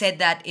 and he said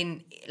that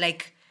in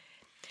like.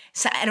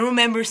 So I don't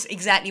remember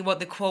exactly what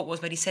the quote was,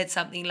 but he said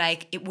something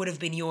like, it would have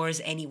been yours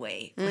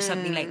anyway, or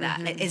something like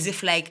that. Like, as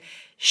if, like,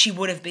 she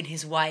would have been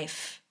his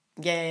wife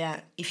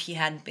if he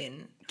hadn't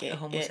been a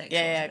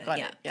homosexual. Got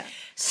it. Yeah.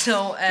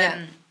 So,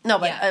 no,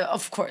 but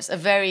of course, a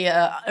very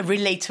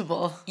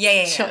relatable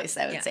choice,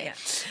 I would say.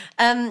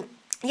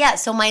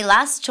 So my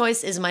last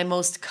choice is my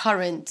most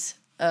current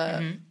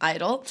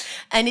idol.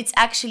 And it's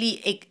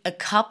actually a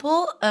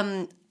couple...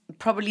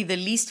 probably the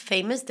least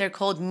famous. They're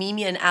called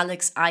Mimi and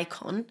Alex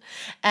Icon,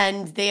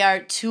 and they are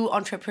two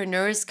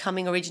entrepreneurs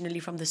coming originally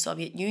from the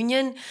Soviet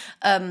Union,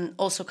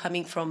 also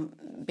coming from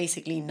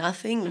basically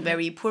nothing,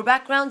 very poor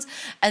backgrounds,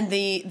 and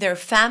their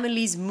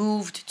families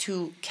moved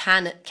to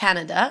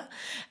Canada,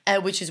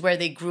 which is where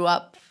they grew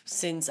up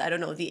since, I don't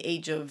know, the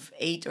age of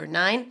 8 or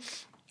 9.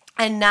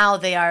 And now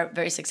they are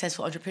very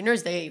successful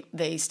entrepreneurs.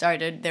 They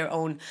started their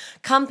own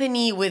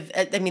company with,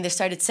 they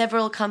started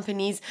several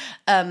companies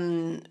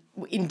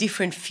in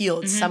different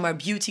fields. Some are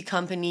beauty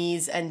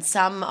companies, and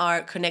some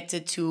are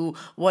connected to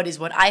what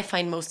I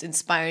find most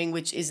inspiring,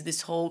 which is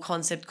this whole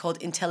concept called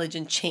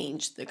intelligent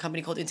change, the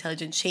company called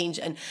Intelligent Change.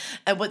 And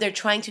what they're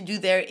trying to do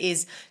there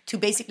is to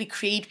basically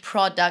create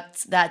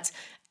products that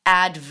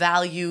add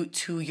value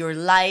to your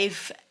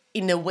life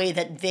in a way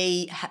that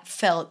they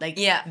felt like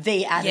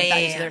they added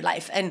value to their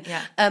life.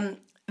 And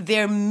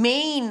their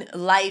main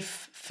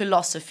life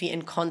philosophy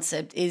and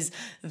concept is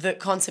the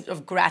concept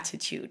of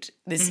gratitude.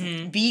 This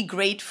be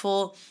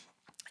grateful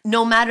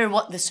no matter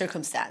what the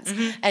circumstance.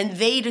 And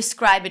they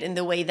describe it in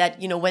the way that,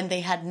 you know, when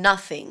they had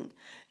nothing,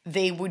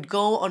 they would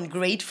go on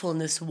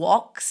gratefulness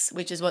walks,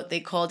 which is what they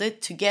called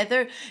it,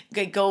 together.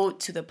 They go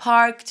to the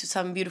park, to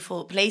some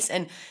beautiful place,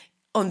 and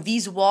on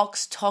these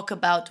walks talk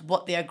about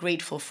what they are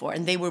grateful for.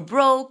 And they were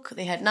broke,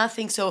 they had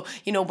nothing. So,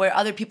 you know, where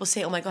other people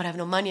say, oh my God, I have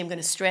no money, I'm going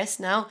to stress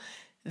now.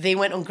 they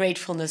went on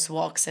gratefulness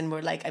walks and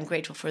were like, I'm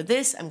grateful for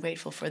this, I'm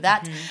grateful for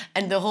that.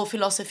 And the whole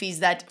philosophy is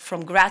that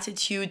from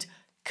gratitude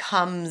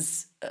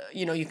comes,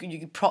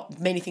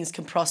 many things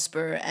can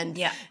prosper, and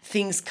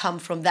things come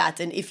from that.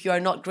 And if you are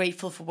not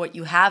grateful for what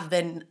you have,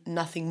 then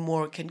nothing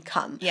more can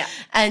come. Yeah.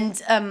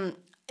 And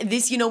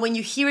this, when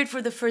you hear it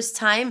for the first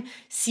time,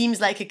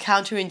 seems like a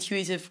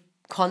counterintuitive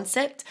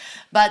concept,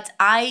 but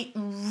I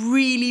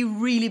really,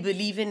 really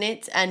believe in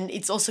it. And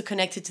it's also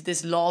connected to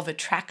this law of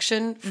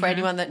attraction for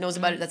anyone that knows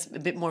about it, that's a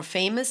bit more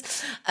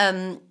famous.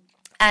 And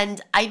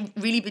I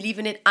really believe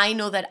in it. I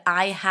know that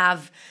I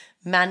have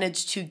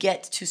managed to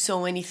get to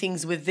so many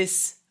things with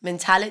this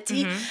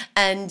mentality,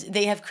 and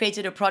they have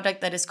created a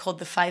product that is called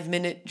the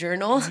 5-minute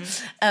journal,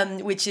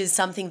 which is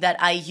something that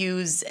I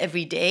use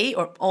every day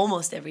or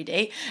almost every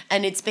day.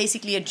 And it's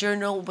basically a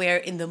journal where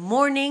in the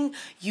morning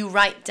you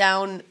write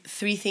down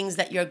 3 things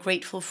that you're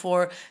grateful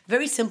for,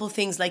 very simple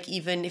things, like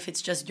even if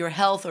it's just your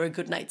health or a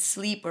good night's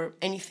sleep or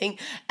anything.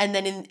 And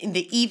then in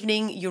the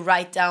evening you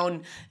write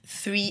down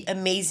 3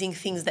 amazing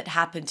things that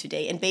happened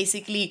today. And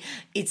basically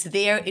it's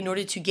there in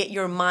order to get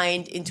your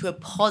mind into a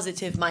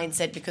positive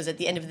mindset, because at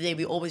the end of the day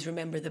we always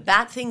remember the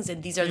bad things,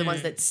 and these are the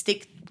ones that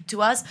stick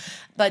to us.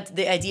 But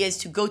the idea is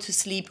to go to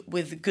sleep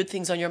with good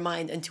things on your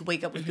mind and to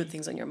wake up with good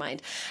things on your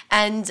mind.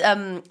 And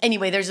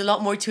anyway, there's a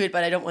lot more to it,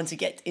 but I don't want to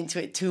get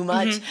into it too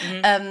much.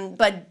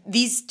 But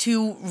these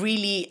 2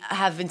 really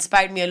have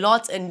inspired me a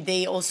lot, and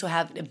they also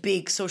have a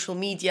big social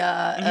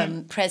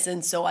media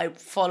presence. So I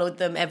followed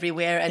them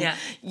everywhere, and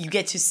you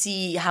get to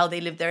see how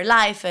they live their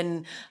life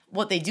and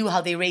what they do,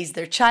 how they raise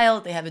their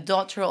child. They have a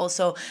daughter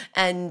also.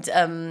 And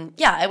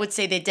I would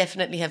say they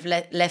definitely have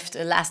left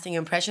a lasting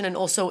impression, and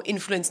also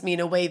influenced me in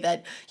a way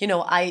that,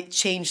 I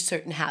changed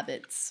certain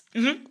habits.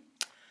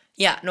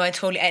 Yeah, no, I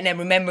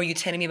remember you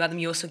telling me about them.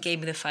 You also gave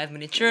me the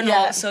 5-minute journal.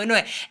 Yeah. So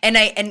no,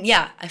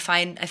 I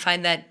find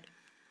that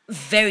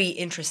very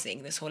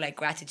interesting, this whole like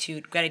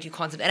gratitude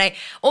concept. And I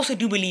also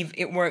do believe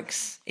it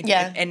works.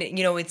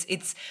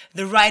 It's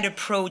the right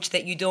approach,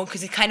 that you don't,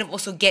 because it kind of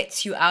also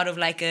gets you out of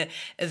like a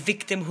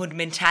victimhood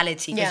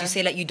mentality, because you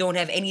say like you don't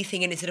have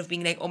anything, and instead of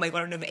being like, oh my God,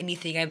 I don't have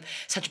anything, I have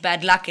such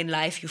bad luck in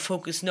life, you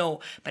focus,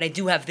 no, but I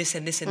do have this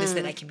and this and this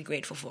that I can be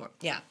grateful for.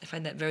 Yeah, I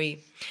find that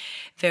very,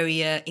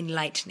 very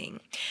enlightening.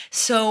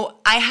 So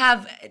I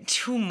have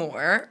 2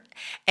 more,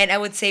 and I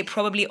would say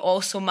probably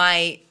also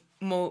my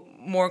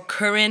more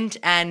current,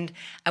 and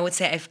I would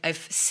say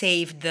I've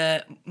saved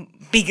the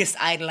biggest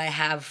idol I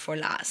have for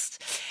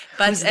last.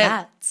 But who's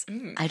that?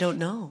 I don't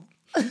know.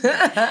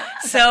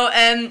 So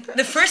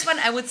the first one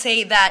I would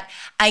say that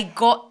I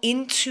got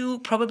into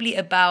probably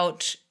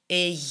about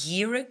a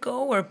year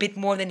ago, or a bit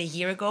more than a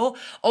year ago.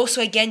 Also,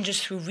 again,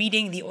 just through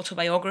reading the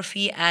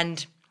autobiography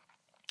and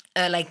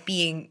like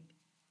being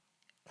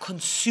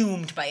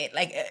consumed by it,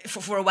 like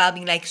for a while,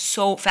 being like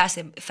so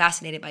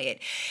fascinated by it.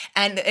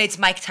 And it's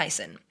Mike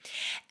Tyson.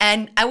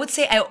 And I would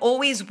say I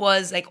always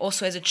was, like,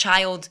 also as a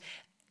child,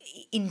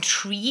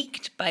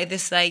 intrigued by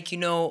this, like,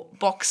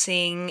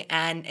 boxing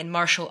and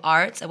martial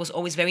arts. I was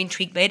always very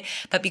intrigued by it,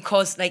 but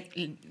because like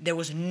there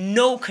was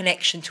no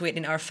connection to it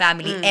in our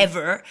family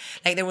ever,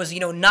 like there was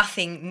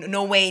nothing,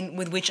 no way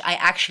with which I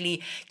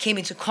actually came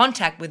into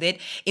contact with it.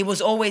 It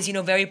was always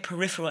very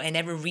peripheral. I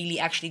never really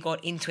actually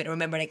got into it. I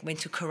remember like went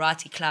to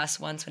karate class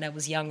once when I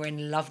was younger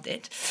and loved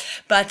it,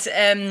 but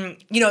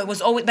it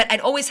was always, but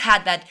I'd always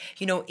had that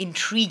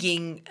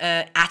intriguing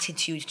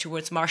attitude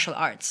towards martial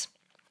arts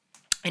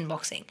in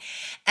boxing.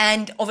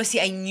 And obviously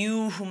I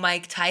knew who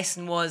Mike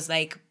Tyson was,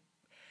 like,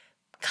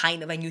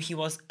 kind of. I knew he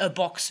was a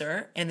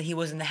boxer and that he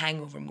was in the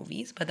Hangover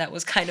movies, but that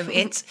was kind of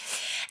it.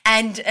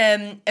 And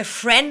a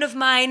friend of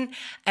mine,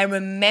 I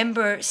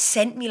remember,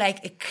 sent me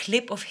like a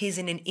clip of his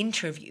in an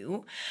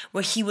interview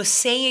where he was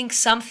saying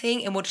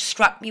something, and what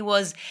struck me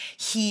was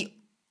he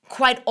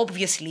quite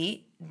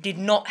obviously did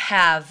not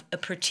have a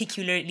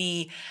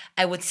particularly,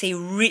 I would say,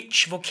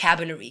 rich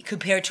vocabulary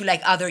compared to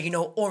like other,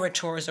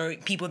 orators or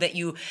people that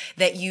you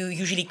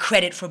usually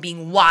credit for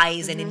being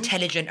wise and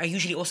intelligent, are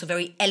usually also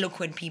very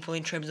eloquent people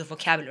in terms of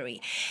vocabulary.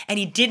 And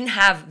he didn't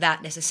have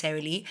that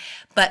necessarily,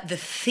 but the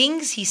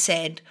things he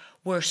said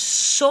were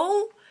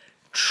so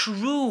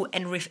true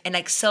and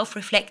like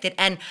self-reflected,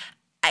 and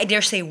I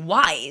dare say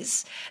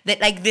wise,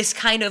 that like this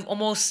kind of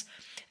almost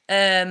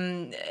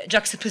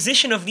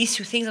juxtaposition of these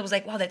 2 things, I was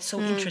like, wow, that's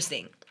so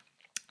interesting.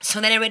 So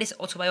then I read his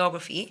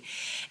autobiography,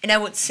 and I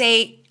would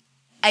say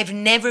I've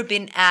never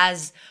been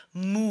as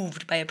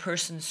moved by a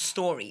person's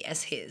story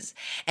as his.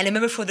 And I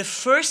remember for the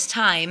first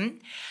time,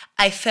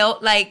 I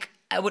felt like,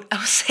 I would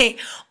say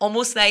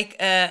almost like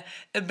a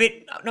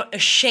bit, not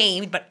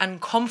ashamed, but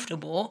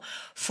uncomfortable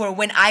for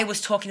when I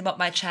was talking about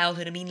my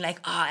childhood. I mean,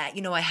 like, I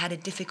had a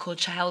difficult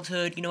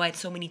childhood, I had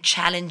so many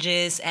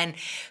challenges and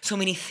so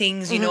many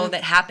things,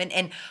 that happened.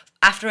 And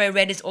after I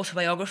read his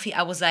autobiography,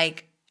 I was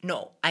like,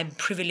 no, I'm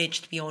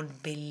privileged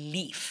beyond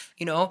belief,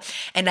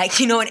 and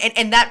like,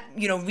 and that,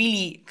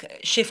 really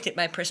shifted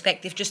my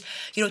perspective just,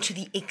 to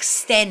the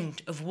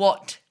extent of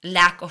what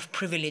lack of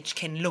privilege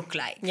can look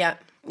like. Yeah.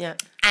 Yeah.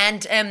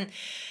 And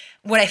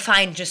what I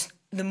find just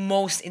the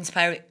most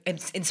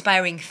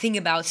inspiring thing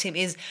about him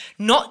is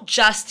not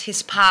just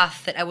his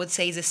path that I would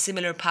say is a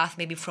similar path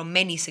maybe from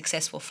many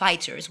successful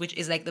fighters, which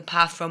is like the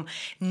path from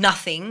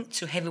nothing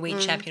to heavyweight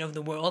champion of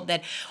the world,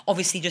 that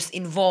obviously just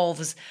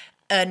involves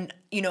an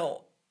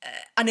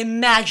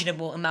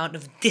unimaginable amount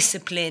of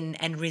discipline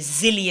and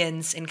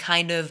resilience and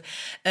kind of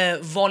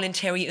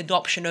voluntary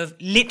adoption of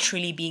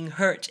literally being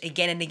hurt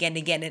again and again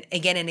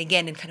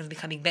and kind of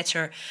becoming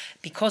better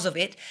because of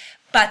it.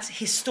 But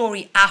his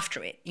story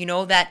after it,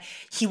 that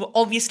he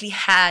obviously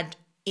had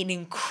an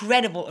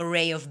incredible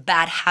array of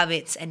bad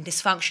habits and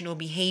dysfunctional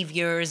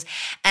behaviors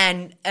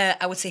and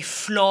I would say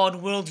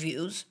flawed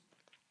worldviews.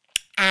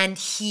 And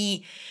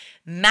he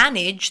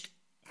managed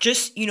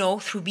just,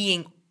 through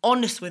being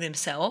honest with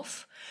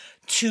himself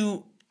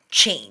to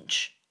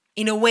change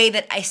in a way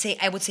that I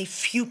would say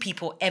few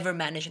people ever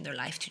manage in their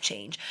life to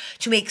change,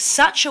 to make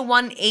such a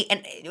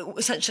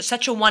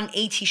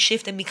 180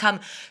 shift and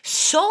become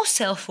so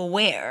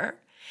self-aware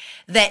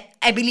that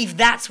I believe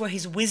that's where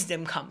his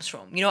wisdom comes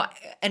from.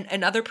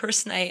 Another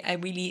person I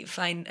really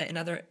find,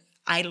 another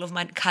idol of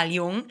mine, Carl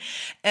Jung,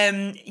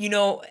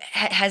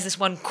 has this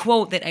one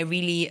quote that I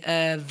really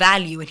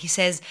value, and he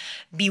says,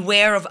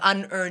 "Beware of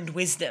unearned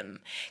wisdom,"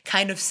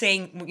 kind of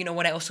saying,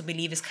 what I also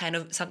believe is kind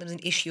of sometimes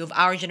an issue of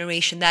our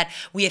generation, that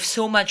we have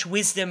so much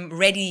wisdom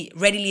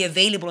readily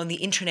available on the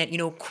internet,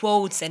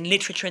 quotes and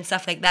literature and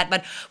stuff like that,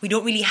 but we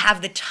don't really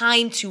have the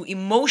time to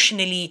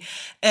emotionally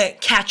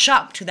catch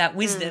up to that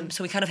wisdom.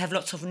 So we kind of have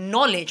lots of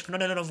knowledge, but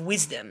not a lot of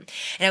wisdom.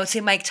 And I would say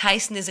Mike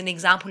Tyson is an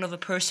example of a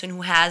person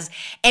who has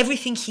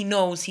everything he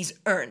knows he's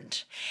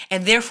earned,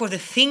 and therefore the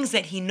things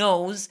that he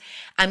knows,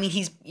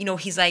 he's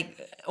like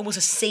almost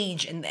a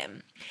sage in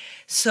them.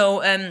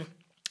 So I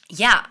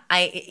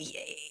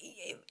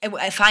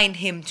find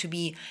him to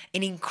be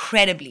an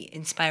incredibly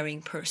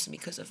inspiring person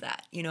because of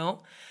that.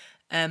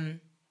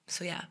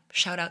 So yeah,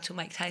 shout out to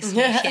Mike Tyson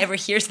if he ever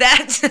hears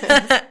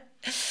that.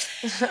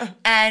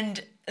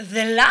 And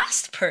the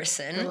last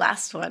person, The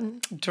last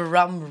one,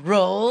 drum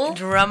roll.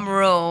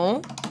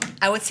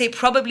 I would say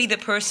probably the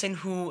person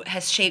who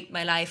has shaped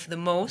my life the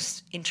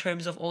most in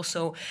terms of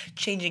also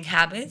changing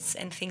habits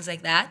and things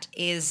like that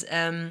is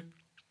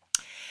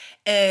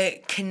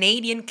a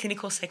Canadian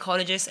clinical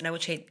psychologist, and I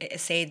would say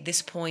at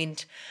this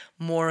point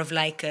more of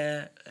like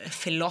a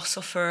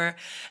philosopher,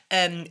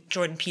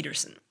 Jordan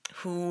Peterson,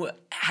 who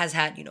has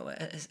had,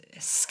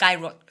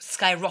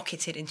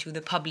 skyrocketed into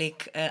the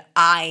public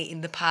eye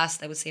in the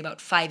past, I would say about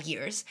 5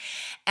 years.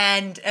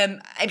 And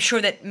I'm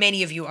sure that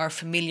many of you are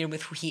familiar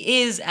with who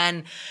he is,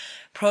 and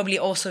probably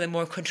also the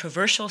more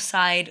controversial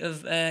side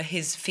of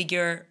his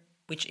figure,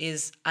 which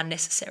is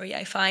unnecessary,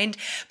 I find.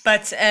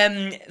 But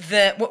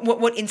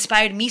what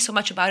inspired me so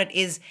much about it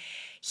is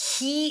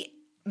he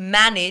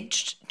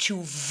managed to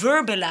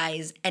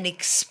verbalize and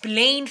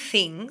explain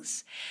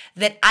things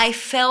that I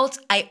felt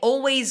I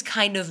always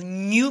kind of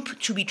knew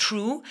to be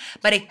true,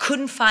 but I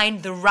couldn't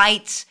find the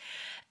right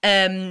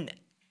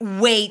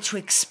way to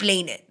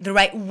explain it, the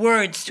right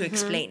words to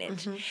explain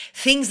it.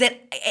 Things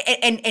that,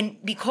 and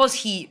because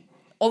he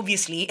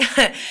obviously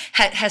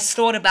has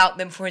thought about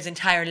them for his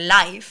entire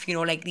life,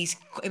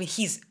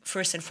 he's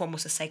first and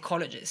foremost a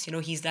psychologist,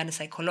 he's done a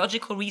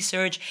psychological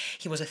research,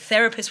 he was a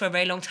therapist for a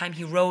very long time,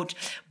 he wrote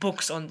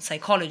books on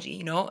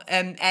psychology,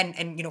 and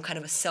kind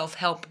of a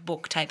self-help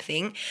book type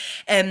thing.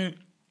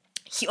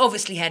 He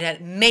obviously had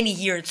many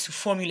years to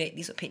formulate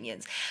these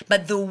opinions,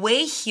 but the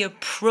way he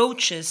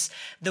approaches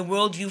the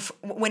worldview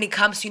when it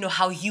comes to,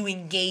 how you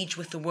engage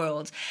with the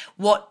world,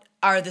 what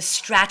are the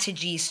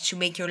strategies to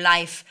make your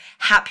life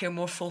happier,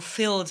 more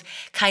fulfilled,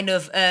 kind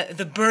of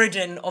the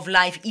burden of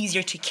life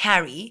easier to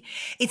carry.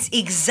 It's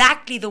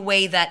exactly the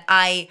way that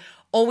I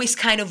always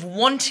kind of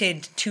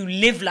wanted to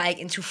live like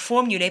and to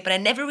formulate, but I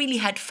never really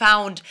had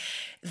found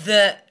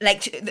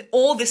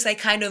all this like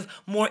kind of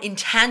more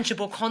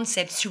intangible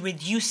concepts to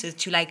reduce it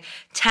to like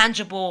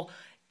tangible,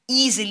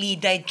 easily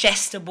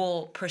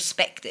digestible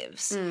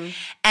perspectives.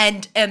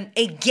 And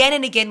again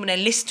and again, when I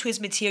listen to his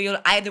material,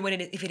 either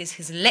if it is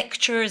his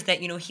lectures that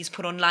he's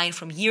put online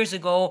from years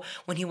ago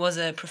when he was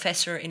a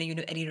professor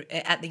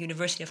at the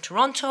University of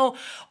Toronto,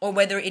 or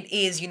whether it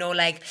is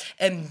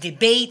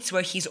debates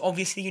where he's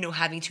obviously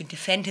having to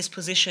defend his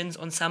positions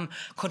on some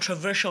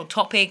controversial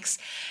topics,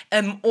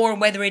 or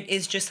whether it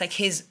is just like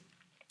his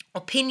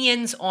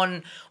opinions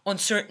on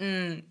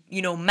certain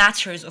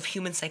matters of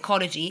human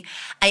psychology,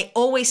 I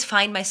always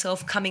find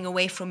myself coming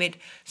away from it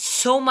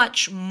so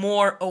much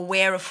more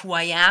aware of who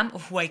I am,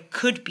 of who I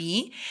could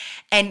be,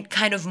 and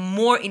kind of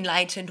more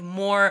enlightened,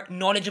 more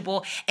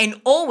knowledgeable,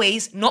 and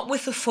always not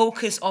with the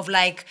focus of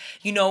a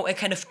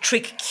kind of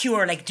trick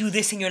cure, like do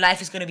this and your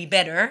life is going to be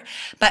better,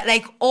 but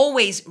like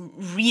always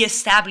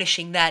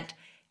reestablishing that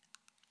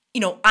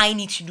I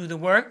need to do the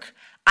work.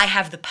 I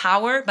have the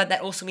power, but that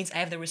also means I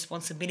have the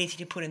responsibility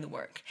to put in the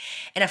work.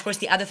 And of course,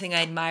 the other thing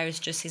I admire is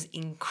just his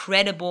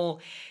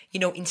incredible,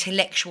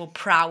 intellectual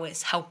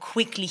prowess, how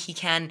quickly he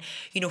can,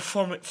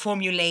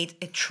 formulate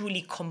a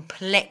truly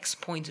complex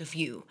point of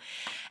view.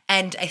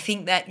 And I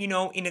think that,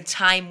 in a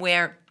time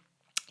where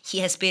he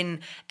has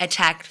been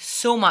attacked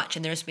so much,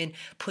 and there's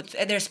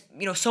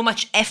so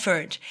much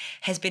effort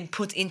has been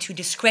put into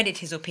discredit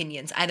his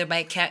opinions, either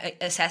by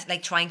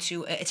trying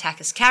to attack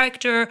his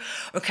character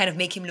or kind of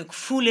make him look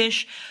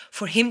foolish.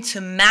 For him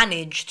to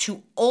manage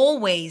to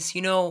always,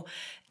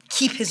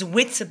 keep his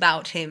wits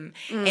about him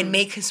and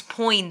make his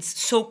points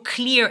so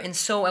clear and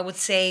so, I would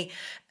say,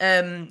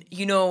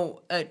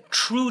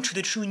 true to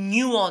the true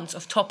nuance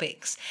of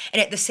topics,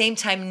 and at the same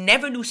time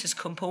never lose his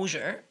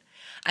composure.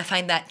 I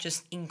find that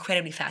just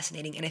incredibly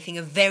fascinating, and I think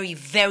a very,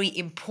 very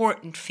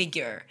important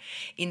figure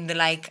in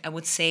the, I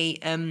would say,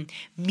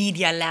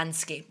 media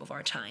landscape of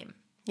our time.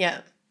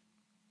 Yeah.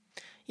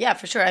 Yeah,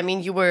 for sure. I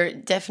mean, you were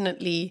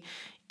definitely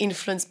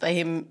influenced by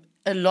him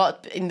a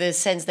lot, in the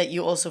sense that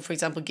you also, for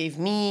example, gave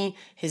me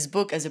his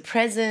book as a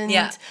present,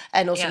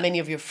 and also many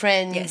of your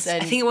friends. Yes.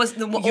 And I think it was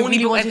the only really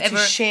book wanted I've ever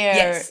to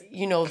share,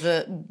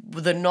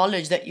 the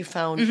knowledge that you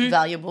found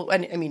valuable,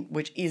 and I mean,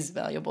 which is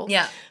valuable,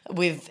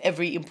 with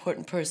every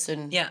important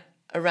person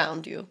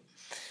around you.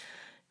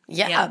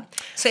 Yeah.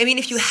 So I mean,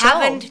 if you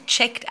haven't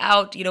checked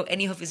out,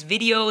 any of his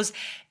videos,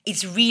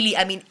 it's really,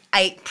 I mean,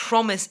 I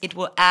promise it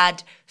will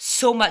add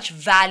so much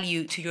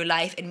value to your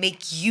life and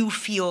make you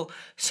feel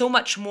so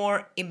much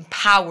more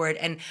empowered,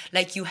 and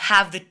like you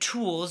have the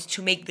tools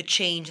to make the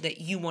change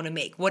that you want to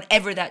make,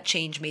 whatever that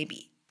change may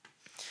be.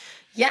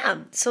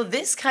 Yeah, so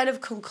this kind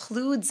of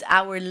concludes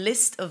our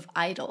list of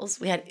idols.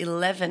 We had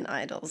 11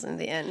 idols in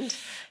the end.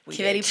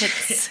 Kiveli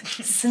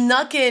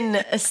snuck in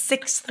a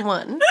sixth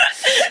one.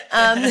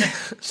 Now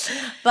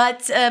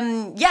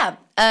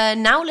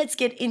let's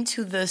get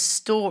into the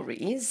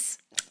stories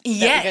that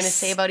we're going to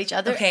say about each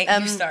other. Okay,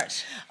 you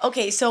start.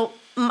 Okay, so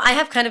I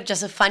have kind of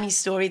just a funny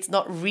story. It's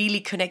not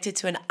really connected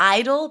to an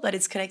idol, but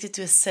it's connected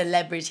to a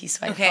celebrity.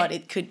 So I thought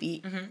it could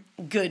be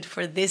good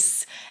for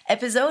this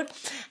episode.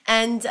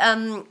 And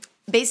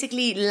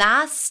basically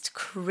the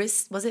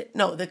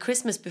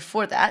Christmas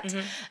before that,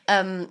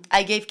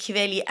 I gave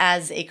Kiveli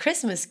as a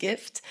Christmas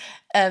gift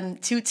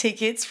 2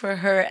 tickets for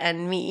her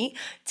and me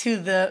to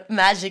the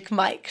Magic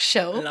Mike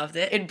show. Loved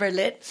it. In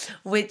Berlin,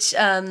 which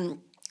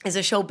is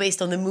a show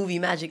based on the movie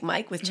Magic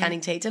Mike with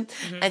Channing Tatum.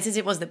 And since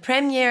it was the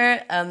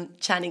premiere,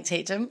 Channing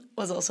Tatum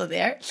was also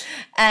there.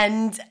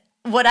 And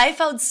what I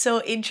found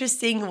so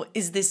interesting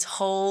is this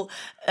whole,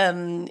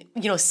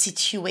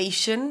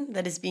 situation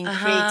that is being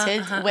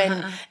created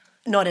when...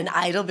 Not an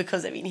idol,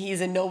 because I mean he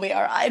is in no way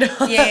our idol.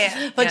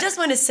 But just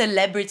when a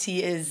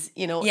celebrity is,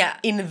 in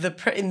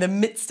the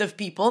midst of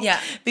people.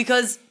 Yeah.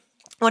 Because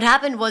what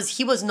happened was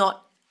he was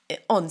not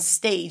on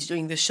stage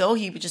doing the show.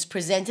 He just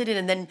presented it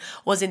and then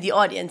was in the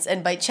audience.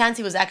 And by chance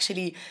he was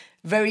actually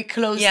very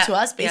close to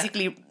us,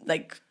 basically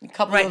like a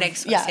couple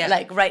next to us.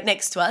 Like right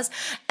next to us.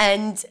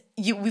 And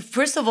we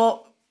first of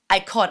all,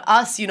 I caught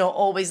us,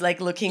 always like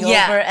looking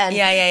over, and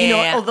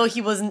although he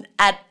wasn't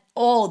at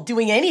all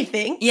doing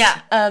anything,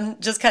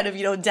 just kind of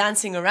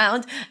dancing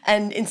around,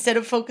 and instead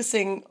of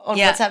focusing on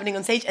what's happening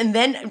on stage. And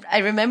then I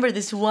remember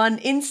this one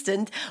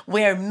instant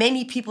where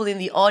many people in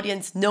the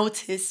audience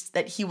noticed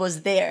that he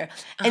was there,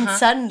 and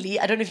suddenly,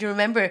 I don't know if you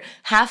remember,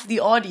 half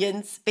the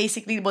audience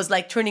basically was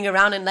like turning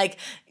around and like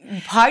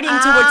partying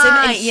towards him,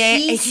 and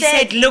he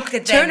said, "Look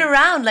at them. Turn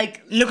around,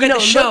 like look at the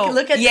show,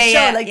 look at the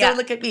show, like don't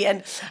look at me."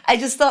 And I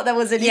just thought that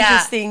was an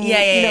interesting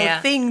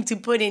thing to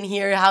put in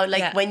here, how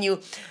like when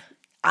you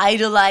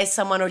idolize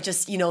someone, or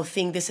just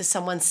think this is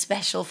someone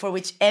special for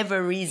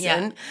whichever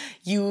reason,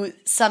 you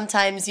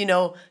sometimes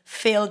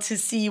fail to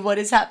see what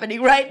is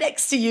happening right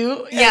next to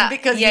you,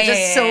 because you're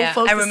just so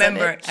focused.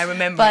 I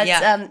remember. But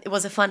it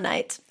was a fun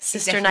night,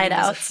 sister night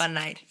out. It was a fun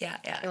night. Yeah.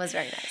 It was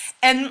very nice.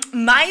 And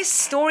my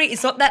story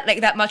is not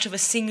that much of a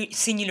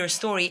singular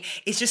story.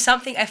 It's just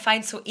something I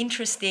find so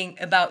interesting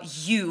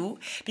about you,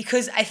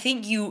 because I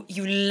think you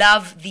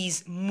love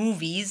these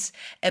movies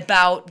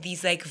about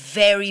these like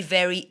very,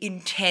 very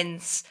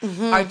intense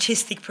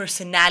artistic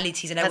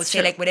personalities. And I would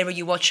say like whenever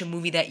you watch a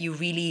movie that you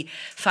really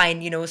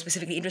find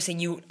specifically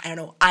interesting, you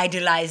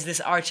idolize this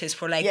artist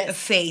for like a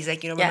phase.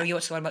 Like remember you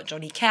watched the one about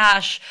Johnny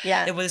Cash.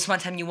 There was this one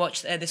time you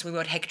watched this movie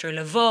about Hector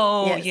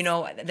Lavoe.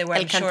 There were,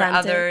 I'm sure,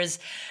 others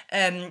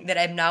that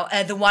I'm now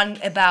the one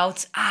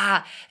about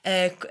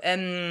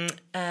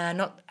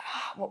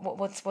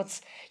what's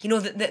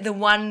the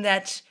one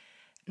that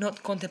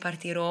not Conte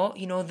Partirò,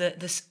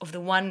 the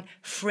one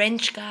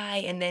French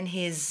guy, and then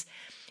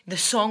the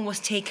song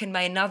was taken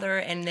by another,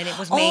 and then it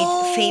was made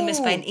famous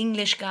by an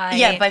English guy.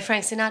 Yeah, by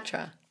Frank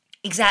Sinatra.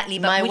 Exactly.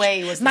 But My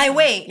Way was My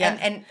Way. Yeah.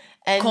 And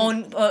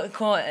con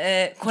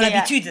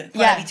l'habitude.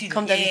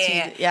 Comme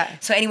d'habitude. Yeah.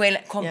 So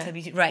anyway, comme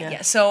d'habitude. Right.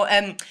 Yeah. So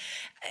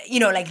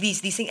like these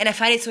things, and I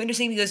find it so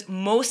interesting because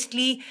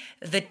mostly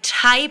the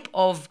type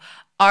of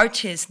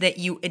artists that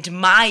you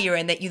admire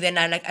and that you then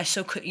are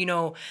so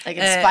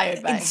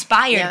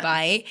inspired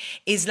by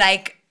is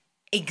like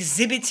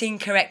exhibiting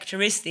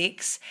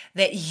characteristics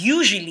that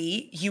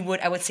usually you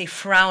would, I would say,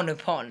 frown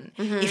upon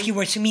if you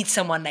were to meet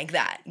someone like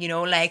that,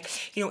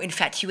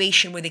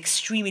 infatuation with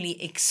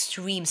extremely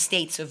extreme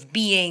states of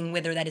being,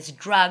 whether that is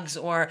drugs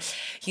or,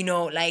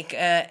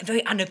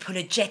 very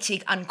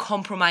unapologetic,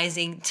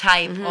 uncompromising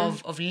type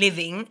of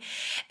living,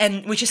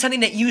 which is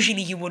something that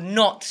usually you would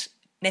not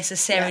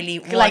necessarily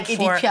want like for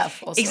Edith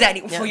Piaf also.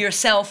 Exactly for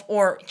yourself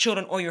or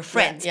children or your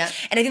friends. Yeah.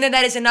 And I think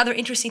that is another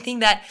interesting thing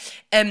that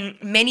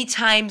many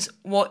times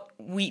what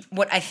we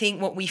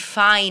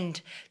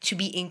find to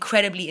be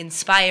incredibly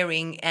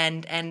inspiring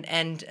and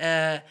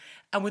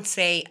I would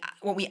say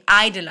what we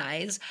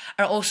idolize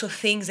are also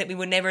things that we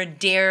would never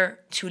dare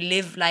to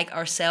live like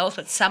ourselves,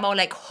 but somehow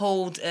like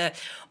hold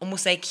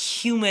almost like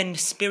human,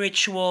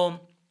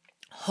 spiritual,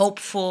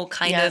 hopeful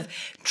kind of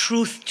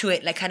truth to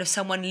it, like kind of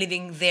someone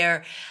living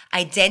their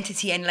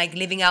identity and like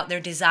living out their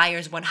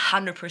desires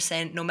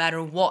 100% no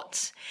matter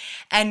what.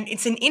 And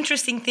it's an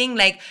interesting thing,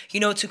 like,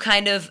 to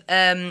kind of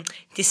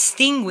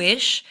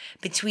distinguish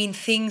between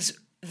things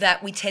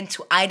that we tend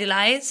to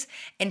idolize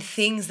and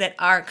things that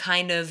are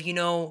kind of,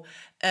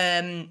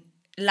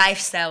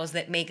 lifestyles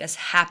that make us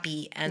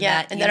happy and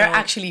that are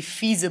actually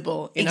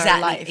feasible in our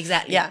life.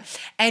 Exactly. Yeah.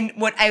 And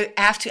what I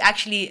have to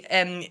actually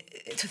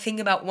to think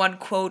about one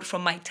quote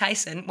from Mike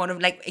Tyson, one of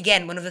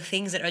the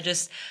things that are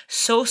just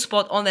so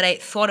spot on that I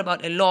thought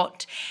about a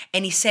lot.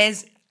 And he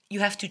says,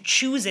 you have to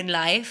choose in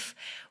life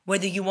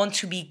whether you want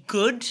to be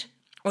good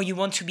or you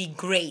want to be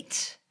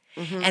great.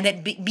 And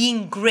that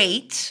being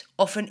great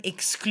often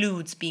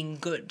excludes being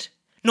good.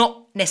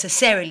 Not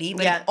necessarily,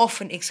 but it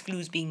often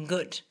excludes being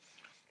good.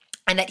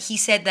 And that he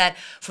said that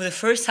for the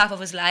first half of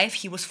his life,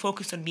 he was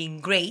focused on being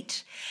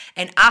great.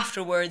 And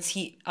afterwards,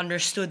 he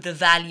understood the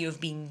value of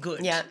being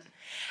good. Yeah.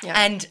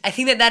 And I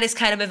think that is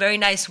kind of a very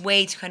nice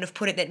way to kind of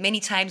put it, that many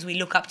times we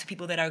look up to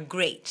people that are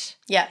great.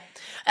 Yeah,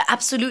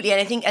 absolutely. And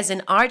I think as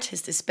an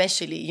artist,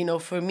 especially,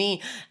 for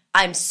me,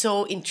 I'm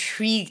so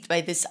intrigued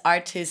by this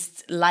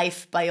artist's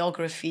life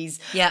biographies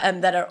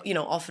that are,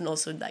 often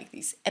also like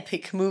these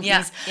epic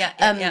movies.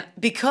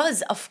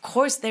 Because, of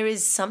course, there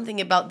is something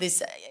about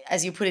this,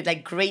 as you put it,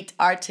 like great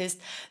artist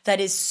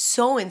that is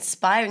so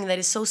inspiring, that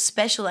is so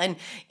special. And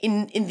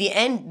in the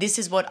end, this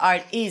is what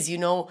art is,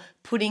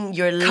 putting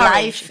your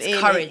life in.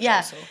 Courage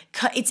also.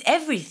 It's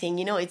everything,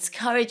 it's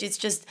courage. It's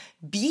just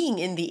being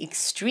in the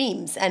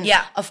extremes. And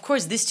of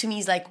course, this to me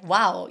is like,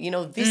 wow,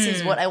 this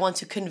is what I want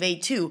to convey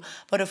too.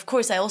 But of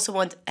course, I also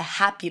want a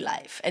happy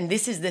life. And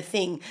this is the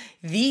thing.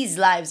 These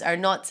lives are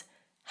not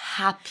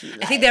happy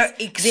lives. I think they're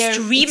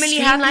extremely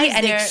happy lives,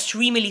 and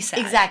extremely sad.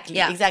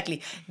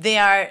 Exactly. They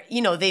are,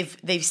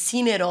 they've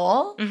seen it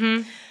all.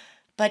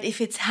 But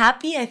if it's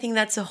happy, I think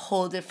that's a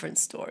whole different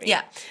story.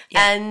 Yeah.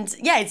 And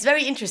it's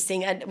very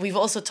interesting. And we've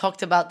also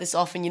talked about this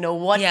often,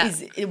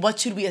 what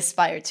should we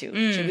aspire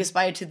to? Should we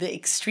aspire to the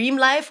extreme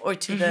life or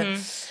to the...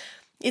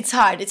 It's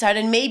hard.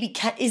 And maybe,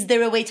 is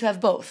there a way to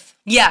have both?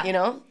 Yeah.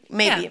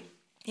 Maybe.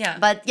 Yeah.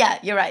 But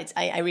you're right.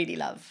 I really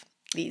love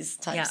these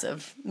types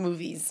of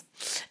movies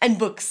and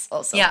books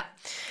also.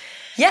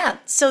 Yeah.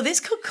 So this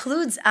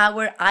concludes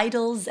our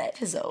Idols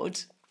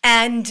episode.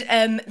 And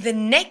the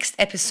next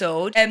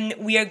episode,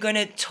 we are going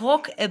to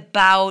talk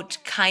about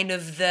kind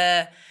of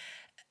the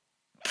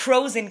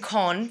pros and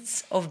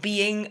cons of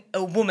being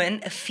a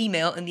woman, a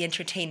female in the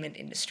entertainment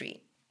industry.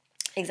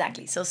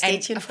 Exactly. So stay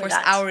tuned for that.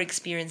 Of course, our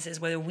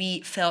experiences, whether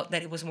we felt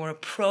that it was more a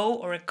pro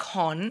or a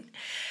con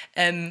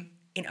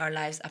in our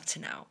lives up to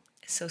now.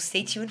 So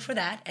stay tuned for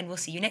that, and we'll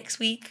see you next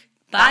week.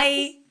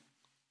 Bye.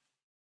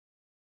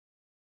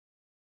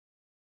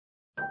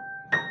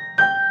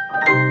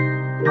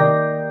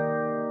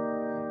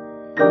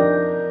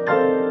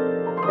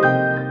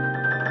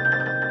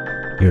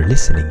 You're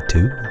listening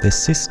to The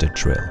Sister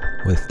Drill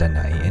with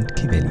Danae and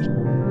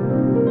Kiveli.